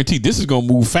I guarantee this is gonna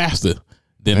move faster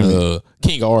than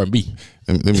King of R&B.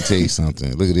 Let me tell you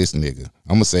something. Look at this nigga.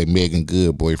 I'm gonna say Megan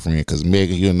Good boyfriend because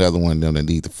Megan, you're another one of them that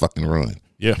need to fucking run.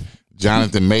 Yeah.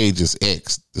 Jonathan Major's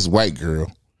ex, this white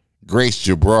girl, Grace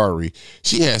Jabrari,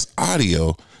 she has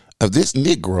audio of this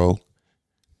Negro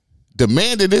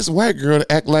demanding this white girl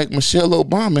to act like Michelle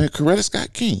Obama and Coretta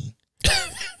Scott King.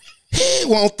 He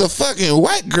want the fucking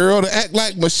white girl to act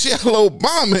like Michelle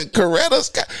Obama and Coretta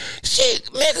Scott. Shit,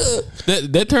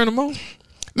 nigga. That turned him on?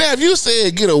 Now, if you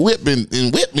said get a whip and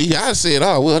whip me, I said,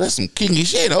 oh, well, that's some kinky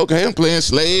shit. Okay, I'm playing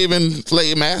slave and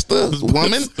slave master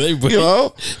woman. You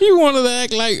know? He wanted to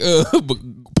act like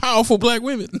powerful black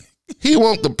women. He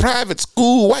want the private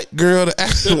school white girl to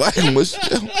act like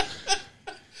Michelle.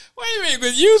 Wait a minute,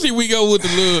 because usually we go with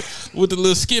the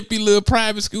little skimpy little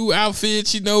private school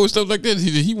outfits, you know, and stuff like that.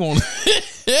 He want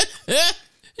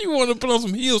he want to put on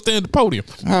some heels, stand at the podium.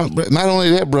 Not only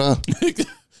that, bro.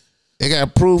 They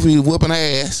got proof he whooping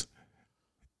ass.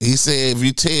 He said, if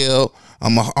you tell,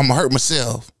 I'm gonna hurt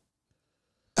myself.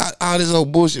 All this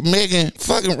old bullshit. Megan,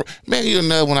 you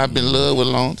another one I've been in love with a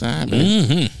long time.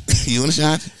 Mm-hmm. You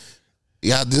understand?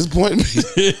 Y'all disappoint me.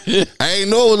 I ain't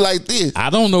know it like this.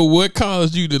 I don't know what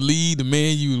caused you to leave the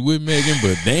man you was with, Megan,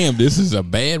 but damn, this is a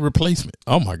bad replacement.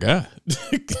 Oh my God.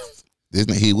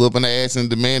 He whooping ass and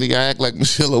demanding I act like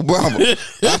Michelle Obama.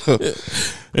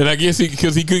 And I guess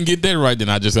because he couldn't get that right, then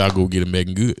I'll go get a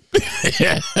Megan Good.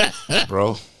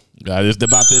 Bro. It's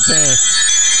about that time.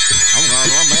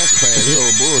 I'm master class. This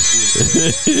old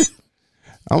bullshit.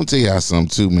 I'm gonna tell y'all something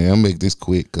too, man. I'll make this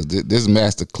quick because this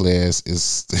master class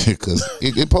is because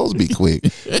it's supposed to be quick.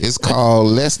 It's called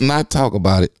 "Let's Not Talk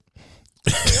About It."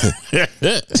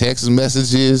 Text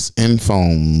messages and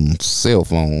cell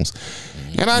phones.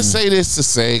 And I say this to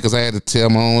say because I had to tell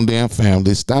my own damn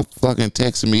family, stop fucking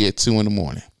texting me at 2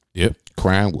 a.m. Yep,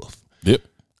 crying wolf. Yep.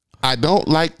 I don't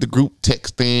like the group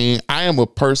text thing. I am a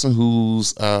person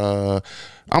who's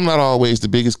I'm not always the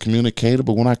biggest communicator,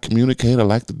 but when I communicate, I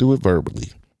like to do it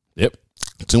verbally. Yep.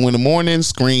 2 a.m.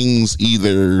 screams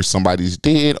either somebody's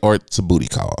dead or it's a booty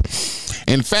call.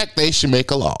 In fact, they should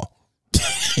make a law.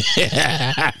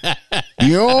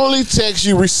 The only text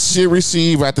you should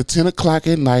receive after 10 o'clock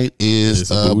at night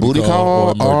is a booty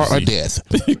call or a death.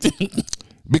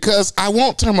 Because I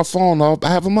won't turn my phone off. I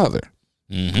have a mother.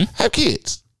 I have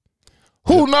kids.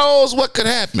 Who knows what could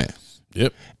happen?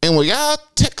 Yep. And when y'all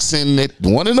texting at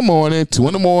 1 a.m, 2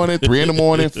 a.m, 3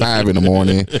 a.m, 5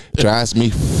 a.m, drives me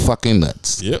fucking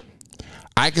nuts. Yep.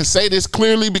 I can say this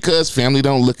clearly because family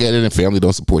don't look at it and family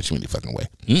don't support you any fucking way.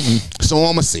 So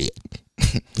I'm gonna say it.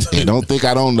 And don't think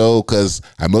I don't know because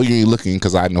I know you ain't looking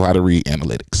because I know how to read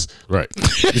analytics. Right.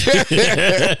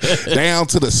 Down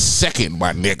to the second,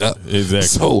 my nigga. Exactly.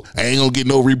 So I ain't gonna get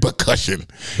no repercussion.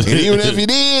 And even if you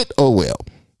did, oh well.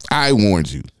 I warned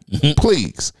you.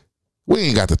 Please. We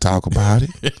ain't got to talk about it.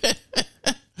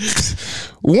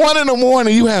 1 a.m,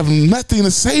 you have nothing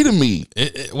to say to me.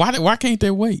 Why can't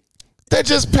they wait? They're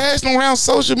just passing around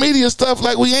social media stuff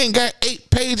like we ain't got 8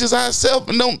 pages ourselves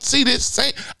and don't see this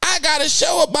same. I got a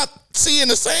show about seeing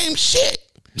the same shit.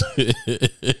 Where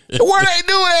they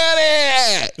do that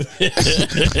at?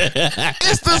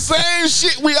 It's the same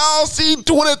shit we all see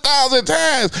 20,000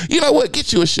 times. You know what?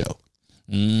 Get you a show.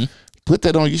 Put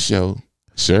that on your show.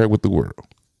 Share it with the world.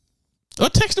 Or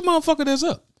text the motherfucker that's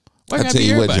up. I tell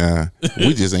you what, John,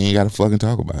 we just ain't got to fucking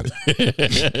talk about it.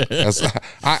 That's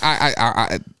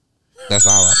that's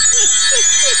all.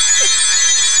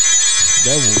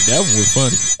 That one was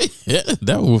funny. Yeah,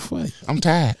 that one was funny. I'm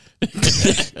tired.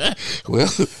 Well,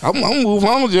 I'm move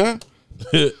on, John.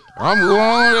 I'm move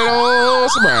on that old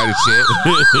sobriety shit.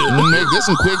 Make this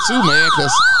one quick too, man,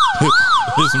 because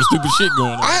there's some stupid shit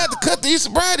going on. I had to cut these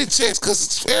sobriety checks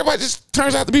because everybody just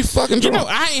turns out to be fucking drunk. You know,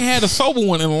 I ain't had a sober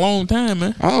one in a long time,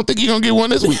 man. I don't think you're gonna get one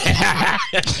this week.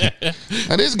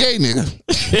 Now this gay nigga.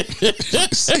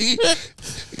 See, you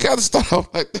gotta start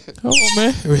off like that. Hold on,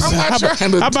 man.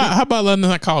 How about letting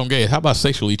us not call him gay? How about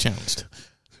sexually challenged?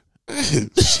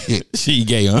 Shit. She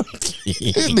gay, huh?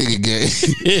 This nigga gay.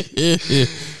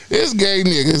 This gay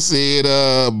nigga said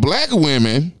black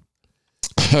women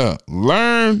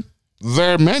learn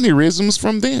their mannerisms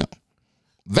from them.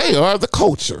 They are the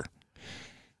culture.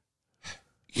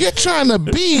 You're trying to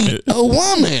be a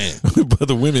woman. But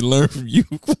the women learn from you.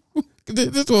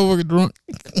 This motherfucker drunk.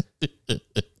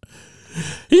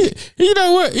 You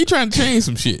know what? He trying to change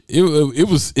some shit. It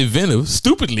was inventive,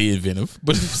 stupidly inventive,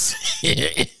 but it was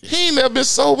he ain't never been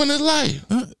sober in his life.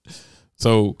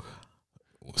 So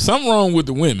something wrong with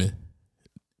the women.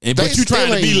 And but you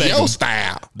trying to be like your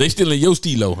style. They still in your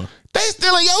stilo, huh? They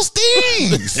still in your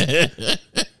steez.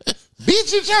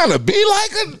 Bitch, you trying to be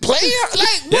like a player?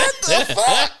 Like, what the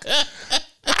fuck?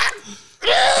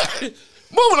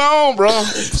 Moving on, bro.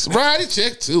 Sobriety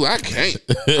check 2. I can't.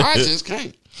 I just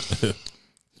can't.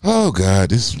 Oh,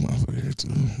 God. This motherfucker, too.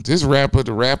 This rapper,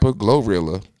 the rapper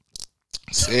Glorilla,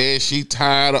 says she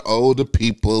tired of older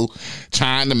people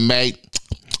trying to make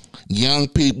young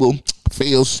people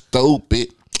feel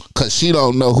stupid. Cause she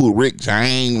don't know who Rick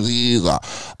James is, or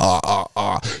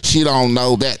she don't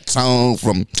know that song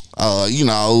from,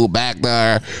 back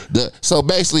there. So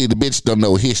basically, the bitch don't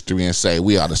know history and say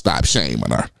we ought to stop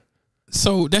shaming her.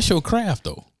 So that's your craft,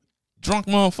 though, drunk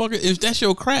motherfucker. If that's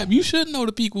your craft, you should know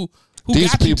the people who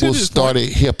These got you people to this started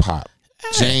hip hop.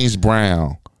 James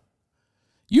Brown.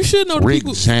 You should know the Rick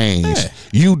people. James.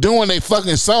 You doing they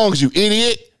fucking songs, you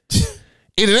idiot.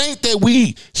 It ain't that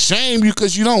we shame you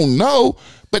because you don't know.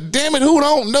 But damn it, who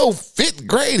don't know 5th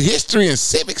grade history and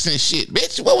civics and shit?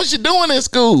 Bitch, what was you doing in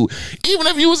school? Even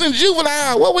if you was in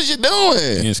juvenile, what was you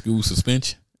doing? In school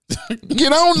suspension. You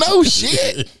don't know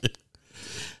shit.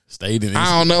 Stayed in.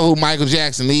 I don't know who Michael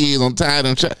Jackson is on Tide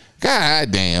and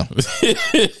God damn.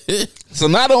 So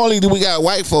not only do we got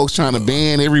white folks trying to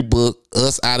ban every book,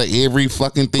 us out of every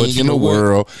fucking thing in the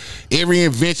world, every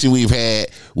invention we've had,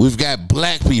 we've got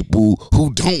black people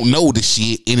who don't know the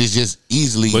shit and it's just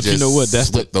easily. But just you know what?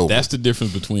 That's the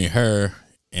difference between her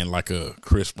and like a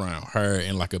Chris Brown, her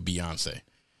and like a Beyonce.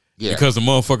 Yeah. Because the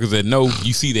motherfuckers that know,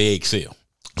 you see they excel.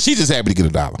 She just happy to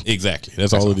get $1. Exactly.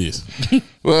 That's all it is.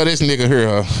 Well, this nigga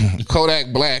here,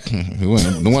 Kodak Black,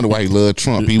 no wonder why he loved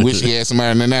Trump. He wish he had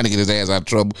somebody now to get his ass out of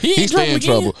trouble. He stay in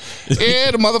trouble.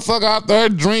 Yeah, the motherfucker out there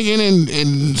drinking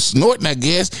and snorting, I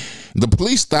guess. The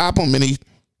police stopped him and he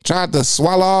tried to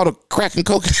swallow all the crack and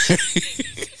cocaine.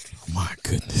 Oh my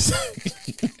goodness.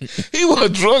 He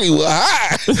wasn't drunk, he was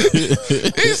high.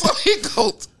 So he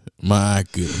goes. My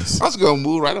goodness. I was going to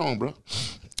move right on, bro.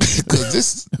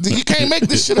 Because you can't make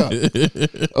this shit up.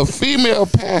 A female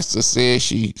pastor said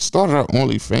she started her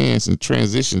OnlyFans and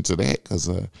transitioned to that because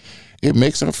it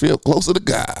makes her feel closer to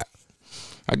God.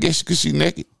 I guess because she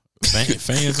naked.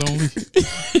 Fans only?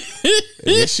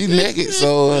 Yeah, she naked.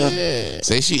 So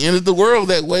say she entered the world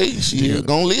that way. She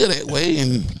gonna live that way,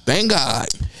 and thank God.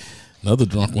 Another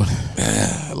drunk one.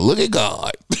 Look at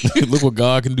God. Look what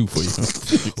God can do for you.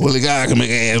 Only God can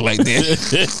make an ass like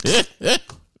that.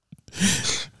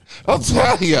 I'm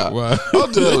telling y'all. Wow.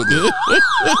 I'm telling you.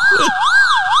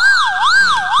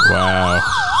 Wow.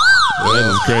 That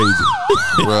is crazy.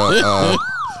 Bro,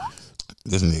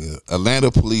 this nigga. Atlanta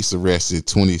police arrested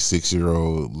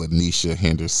 26-year-old Lanisha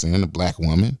Henderson, a black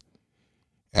woman,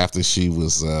 after she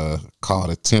was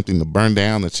caught attempting to burn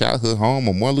down the childhood home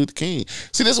of Martin Luther King.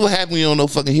 See, this is what happened when you don't know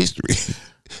fucking history.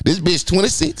 This bitch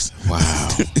 26. Wow.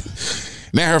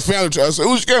 Now her family tried to say,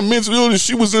 oh, she got mental illness.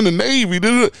 She was in the Navy.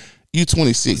 You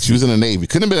 26. She was in the Navy.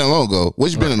 Couldn't have been that long ago.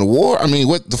 What, you been in the war? I mean,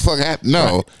 what the fuck happened?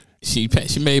 No. Right. She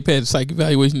made pass the psych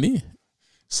evaluation then.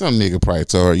 Some nigga probably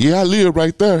told her, yeah, I live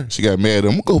right there. She got mad at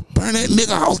him. I'm going to go burn that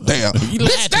nigga house down.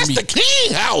 Bitch, that's the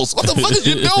King house. What the fuck is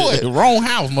you doing? Wrong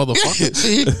house, motherfucker.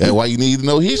 See, that's why you need to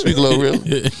know history,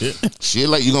 Glorilla. Shit,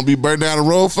 like you going to be burning down the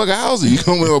wrong fucking house. You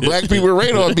going to be a black people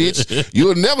radar, bitch.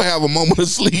 You'll never have a moment of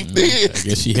sleep then. I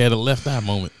guess she had a left eye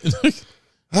moment.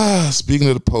 Speaking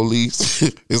of the police,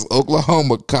 this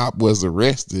Oklahoma cop was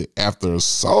arrested after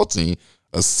assaulting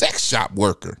a sex shop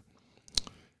worker.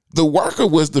 The worker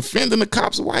was defending the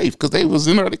cop's wife because they was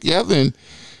in there together and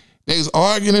they was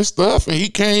arguing and stuff, and he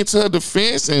came to her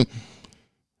defense and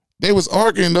they was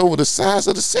arguing over the size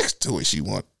of the sex toy she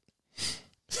wanted.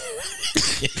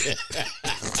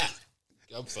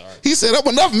 I'm sorry. He said, I'm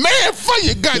enough man for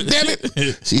you,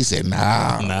 goddammit. She said,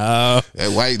 nah. No.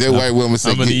 That white woman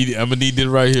said, I'm gonna need this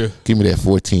right here. Give me that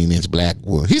 14-inch black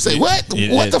one. He said, what?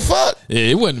 What the fuck? Yeah,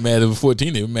 it wasn't mad if it was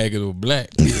 14, it was mad if it was black.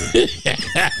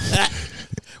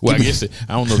 Well, I guess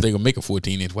I don't know if they gonna make a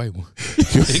 14-inch white one.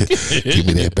 Give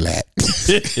me that black.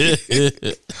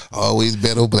 Always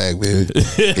bet on black, baby.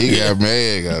 He got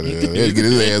mad. Got to get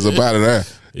his ass up out of there.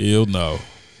 Hell no.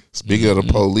 Speaking of the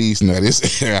police, now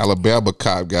this Alabama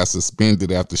cop got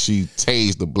suspended after she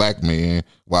tased the black man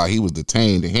while he was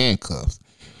detained in handcuffs.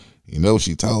 You know,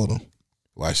 she told him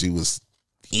while she was.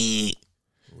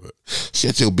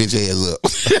 Shut your bitch ass up.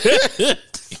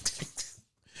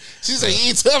 She said, "You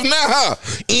ain't tough now, huh?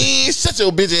 Shut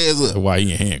your bitch ass up." Why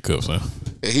he in handcuffs, huh?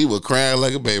 And he was crying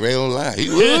like a baby. I ain't gonna lie. He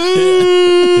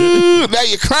was, now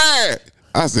you crying.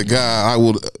 I said, God, I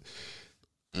would.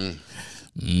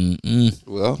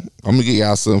 Well, I'm gonna get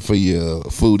y'all something for your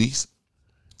foodies.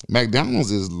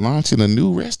 McDonald's is launching a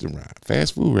new restaurant,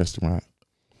 fast food restaurant.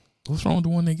 What's wrong with the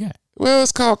one they got? Well,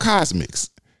 it's called Cosmics.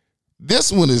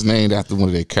 This one is named after one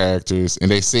of their characters,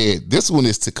 and they said this one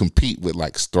is to compete with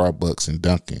like Starbucks and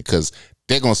Dunkin' because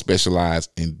they're gonna specialize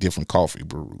in different coffee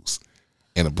brews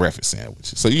and a breakfast sandwich.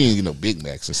 So you ain't get no Big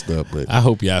Macs and stuff. But I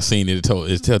hope y'all seen it. It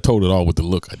told it all with the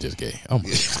look I just gave. Oh my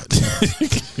God.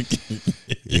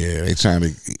 Yeah, they trying to.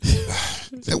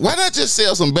 Why not just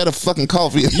sell some better fucking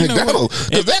coffee at McDonald's?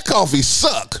 Because that coffee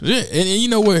suck. Yeah, and you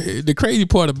know what? The crazy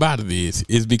part about it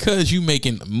is because you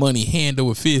making money hand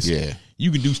over fist. Yeah,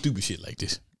 you can do stupid shit like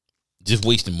this, just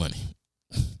wasting money.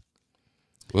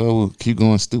 Well, we'll keep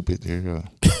going stupid. There,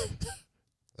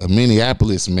 a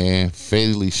Minneapolis man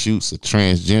fatally shoots a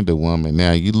transgender woman.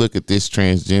 Now you look at this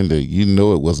transgender, you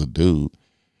know it was a dude.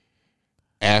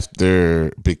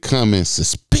 After becoming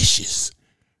suspicious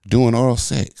doing oral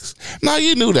sex. Now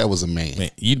you knew that was a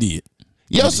man. You did.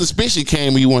 Your suspicion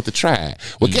came when you wanted to try it.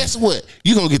 Well, guess what?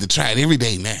 You're going to get to try it every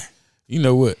day now. You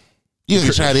know what? You're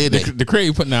going to try it every day. The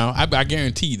crazy part now, I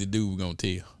guarantee you the dude was going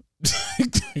to tell.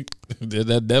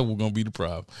 that was going to be the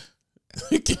problem.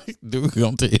 Dude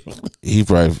gonna tell. He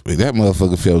probably, that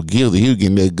motherfucker felt guilty. He was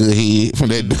getting that good head from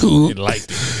that dude. He liked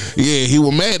it. Yeah, he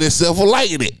was mad at himself for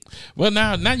liking it. Well,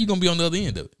 now you're gonna be on the other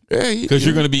end of it. Because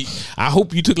you're gonna be. I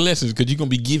hope you took lessons because you're gonna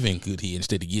be giving good head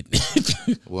instead of getting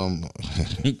it. Well,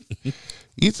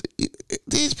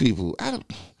 these people,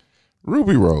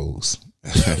 Ruby Rose.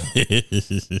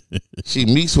 She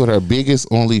meets with her biggest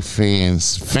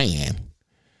OnlyFans fan.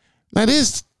 Now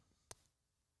this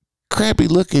crappy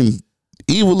looking,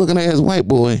 evil looking ass white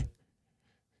boy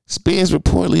spends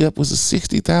reportedly upwards of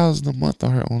 $60,000 a month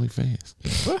on her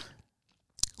OnlyFans. What?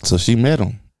 So she met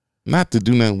him, not to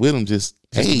do nothing with him, just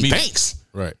hey, thanks.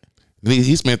 Right.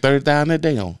 He spent $30,000 a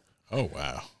day on. Oh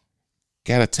wow.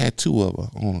 Got a tattoo of her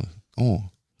on.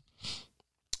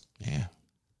 Yeah.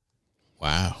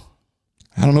 Wow.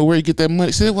 I don't know where you get that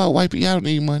money. See, that's why white people, y'all don't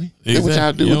need money. Exactly. That's what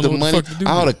y'all do with the money.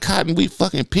 All the cotton we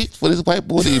fucking picked for this white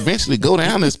boy to eventually go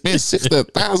down and spend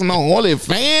 $60,000 on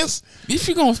OnlyFans. If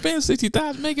you're going to spend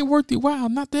 $60,000, make it worth your while,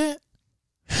 not that.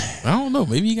 I don't know.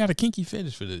 Maybe you got a kinky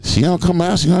fetish for this. She don't come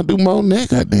out. She gonna do more than that,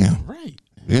 goddamn. Right.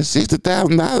 It's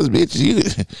 $60,000, bitch.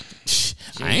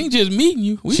 I ain't just meeting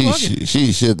you.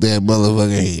 She shook that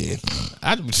motherfucking head.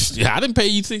 I didn't pay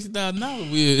you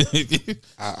 $60,000.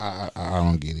 I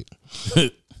don't get it.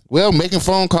 Well, making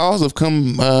phone calls have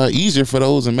come easier for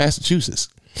those in Massachusetts.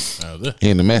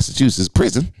 In the Massachusetts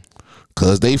prison,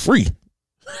 cause they free.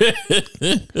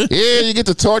 Yeah, you get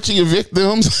to torture your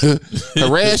victims,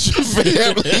 harass your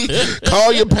family,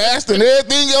 call your pastor, and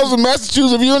everything else in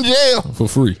Massachusetts if you're in jail for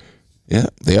free. Yeah,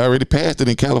 they already passed it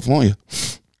in California.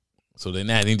 So they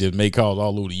now just make calls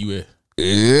all over the U.S.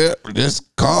 Yeah,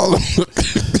 just call them.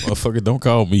 Motherfucker, don't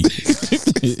call me.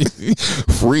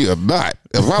 Free or not.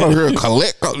 If I don't hear a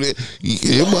collect,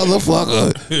 you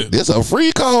motherfucker, this a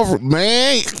free call,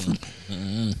 man.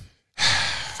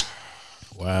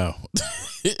 Wow.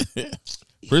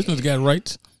 Prisoners got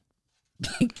rights.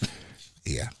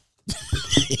 Yeah.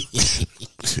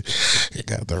 You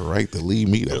got the right to leave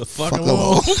me the fuck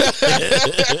alone.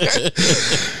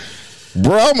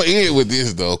 Bro, I'm gonna end with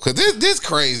this though, cause this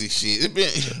crazy shit.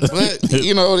 But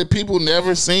you know, the people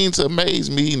never seem to amaze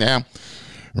me. Now,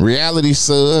 reality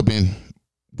sub and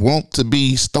want to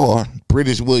be star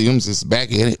British Williams is back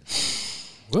at it.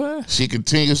 What? She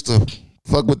continues to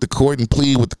fuck with the court and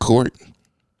plead with the court.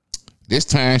 This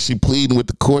time she pleading with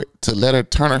the court to let her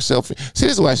turn herself in. See,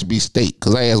 this is why she be state,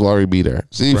 because her ass will already be there.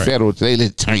 See, right. Federal, they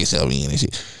let turn yourself in and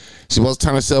shit. She supposed to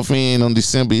turn herself in on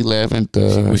December 11th.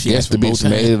 Guess the bitch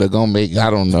made it or gonna make it. I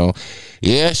don't know.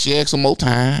 Yeah, she asked for more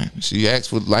time. She asked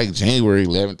for like January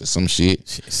 11th or some shit.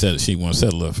 She said she want to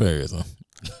settle affairs, huh?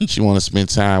 She want to spend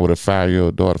time with her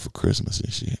 5-year-old daughter for Christmas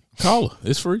and shit. Call her.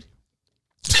 It's free.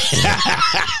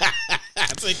 I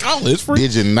say call her. It's free.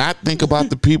 Did you not think about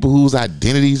the people whose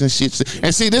identities and shit?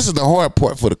 And see, this is the hard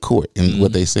part for the court and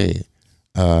what they said.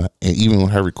 And even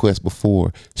with her request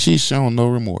before, she's shown no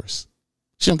remorse.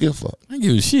 She don't give a fuck. I don't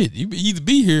give a shit. You either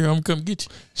be here or I'm gonna come get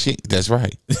you. That's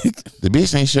right. The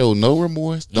bitch ain't showed no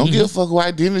remorse. Don't give a fuck what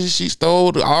identity she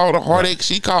stole, all the heartache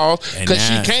she caused, because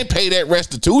she can't pay that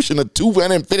restitution of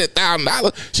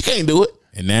 $250,000. She can't do it.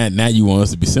 And now you want us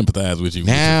to be sympathized with you.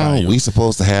 Now we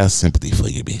supposed to have sympathy for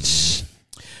you, bitch.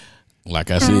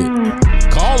 Like I said,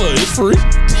 call her. It's free.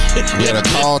 You gotta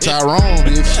call Tyrone,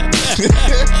 bitch.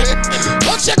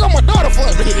 Go check on my daughter for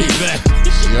me.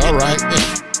 Exactly. She all right.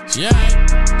 She all right.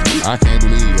 I can't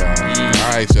believe y'all. All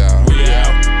right, y'all. We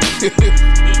out.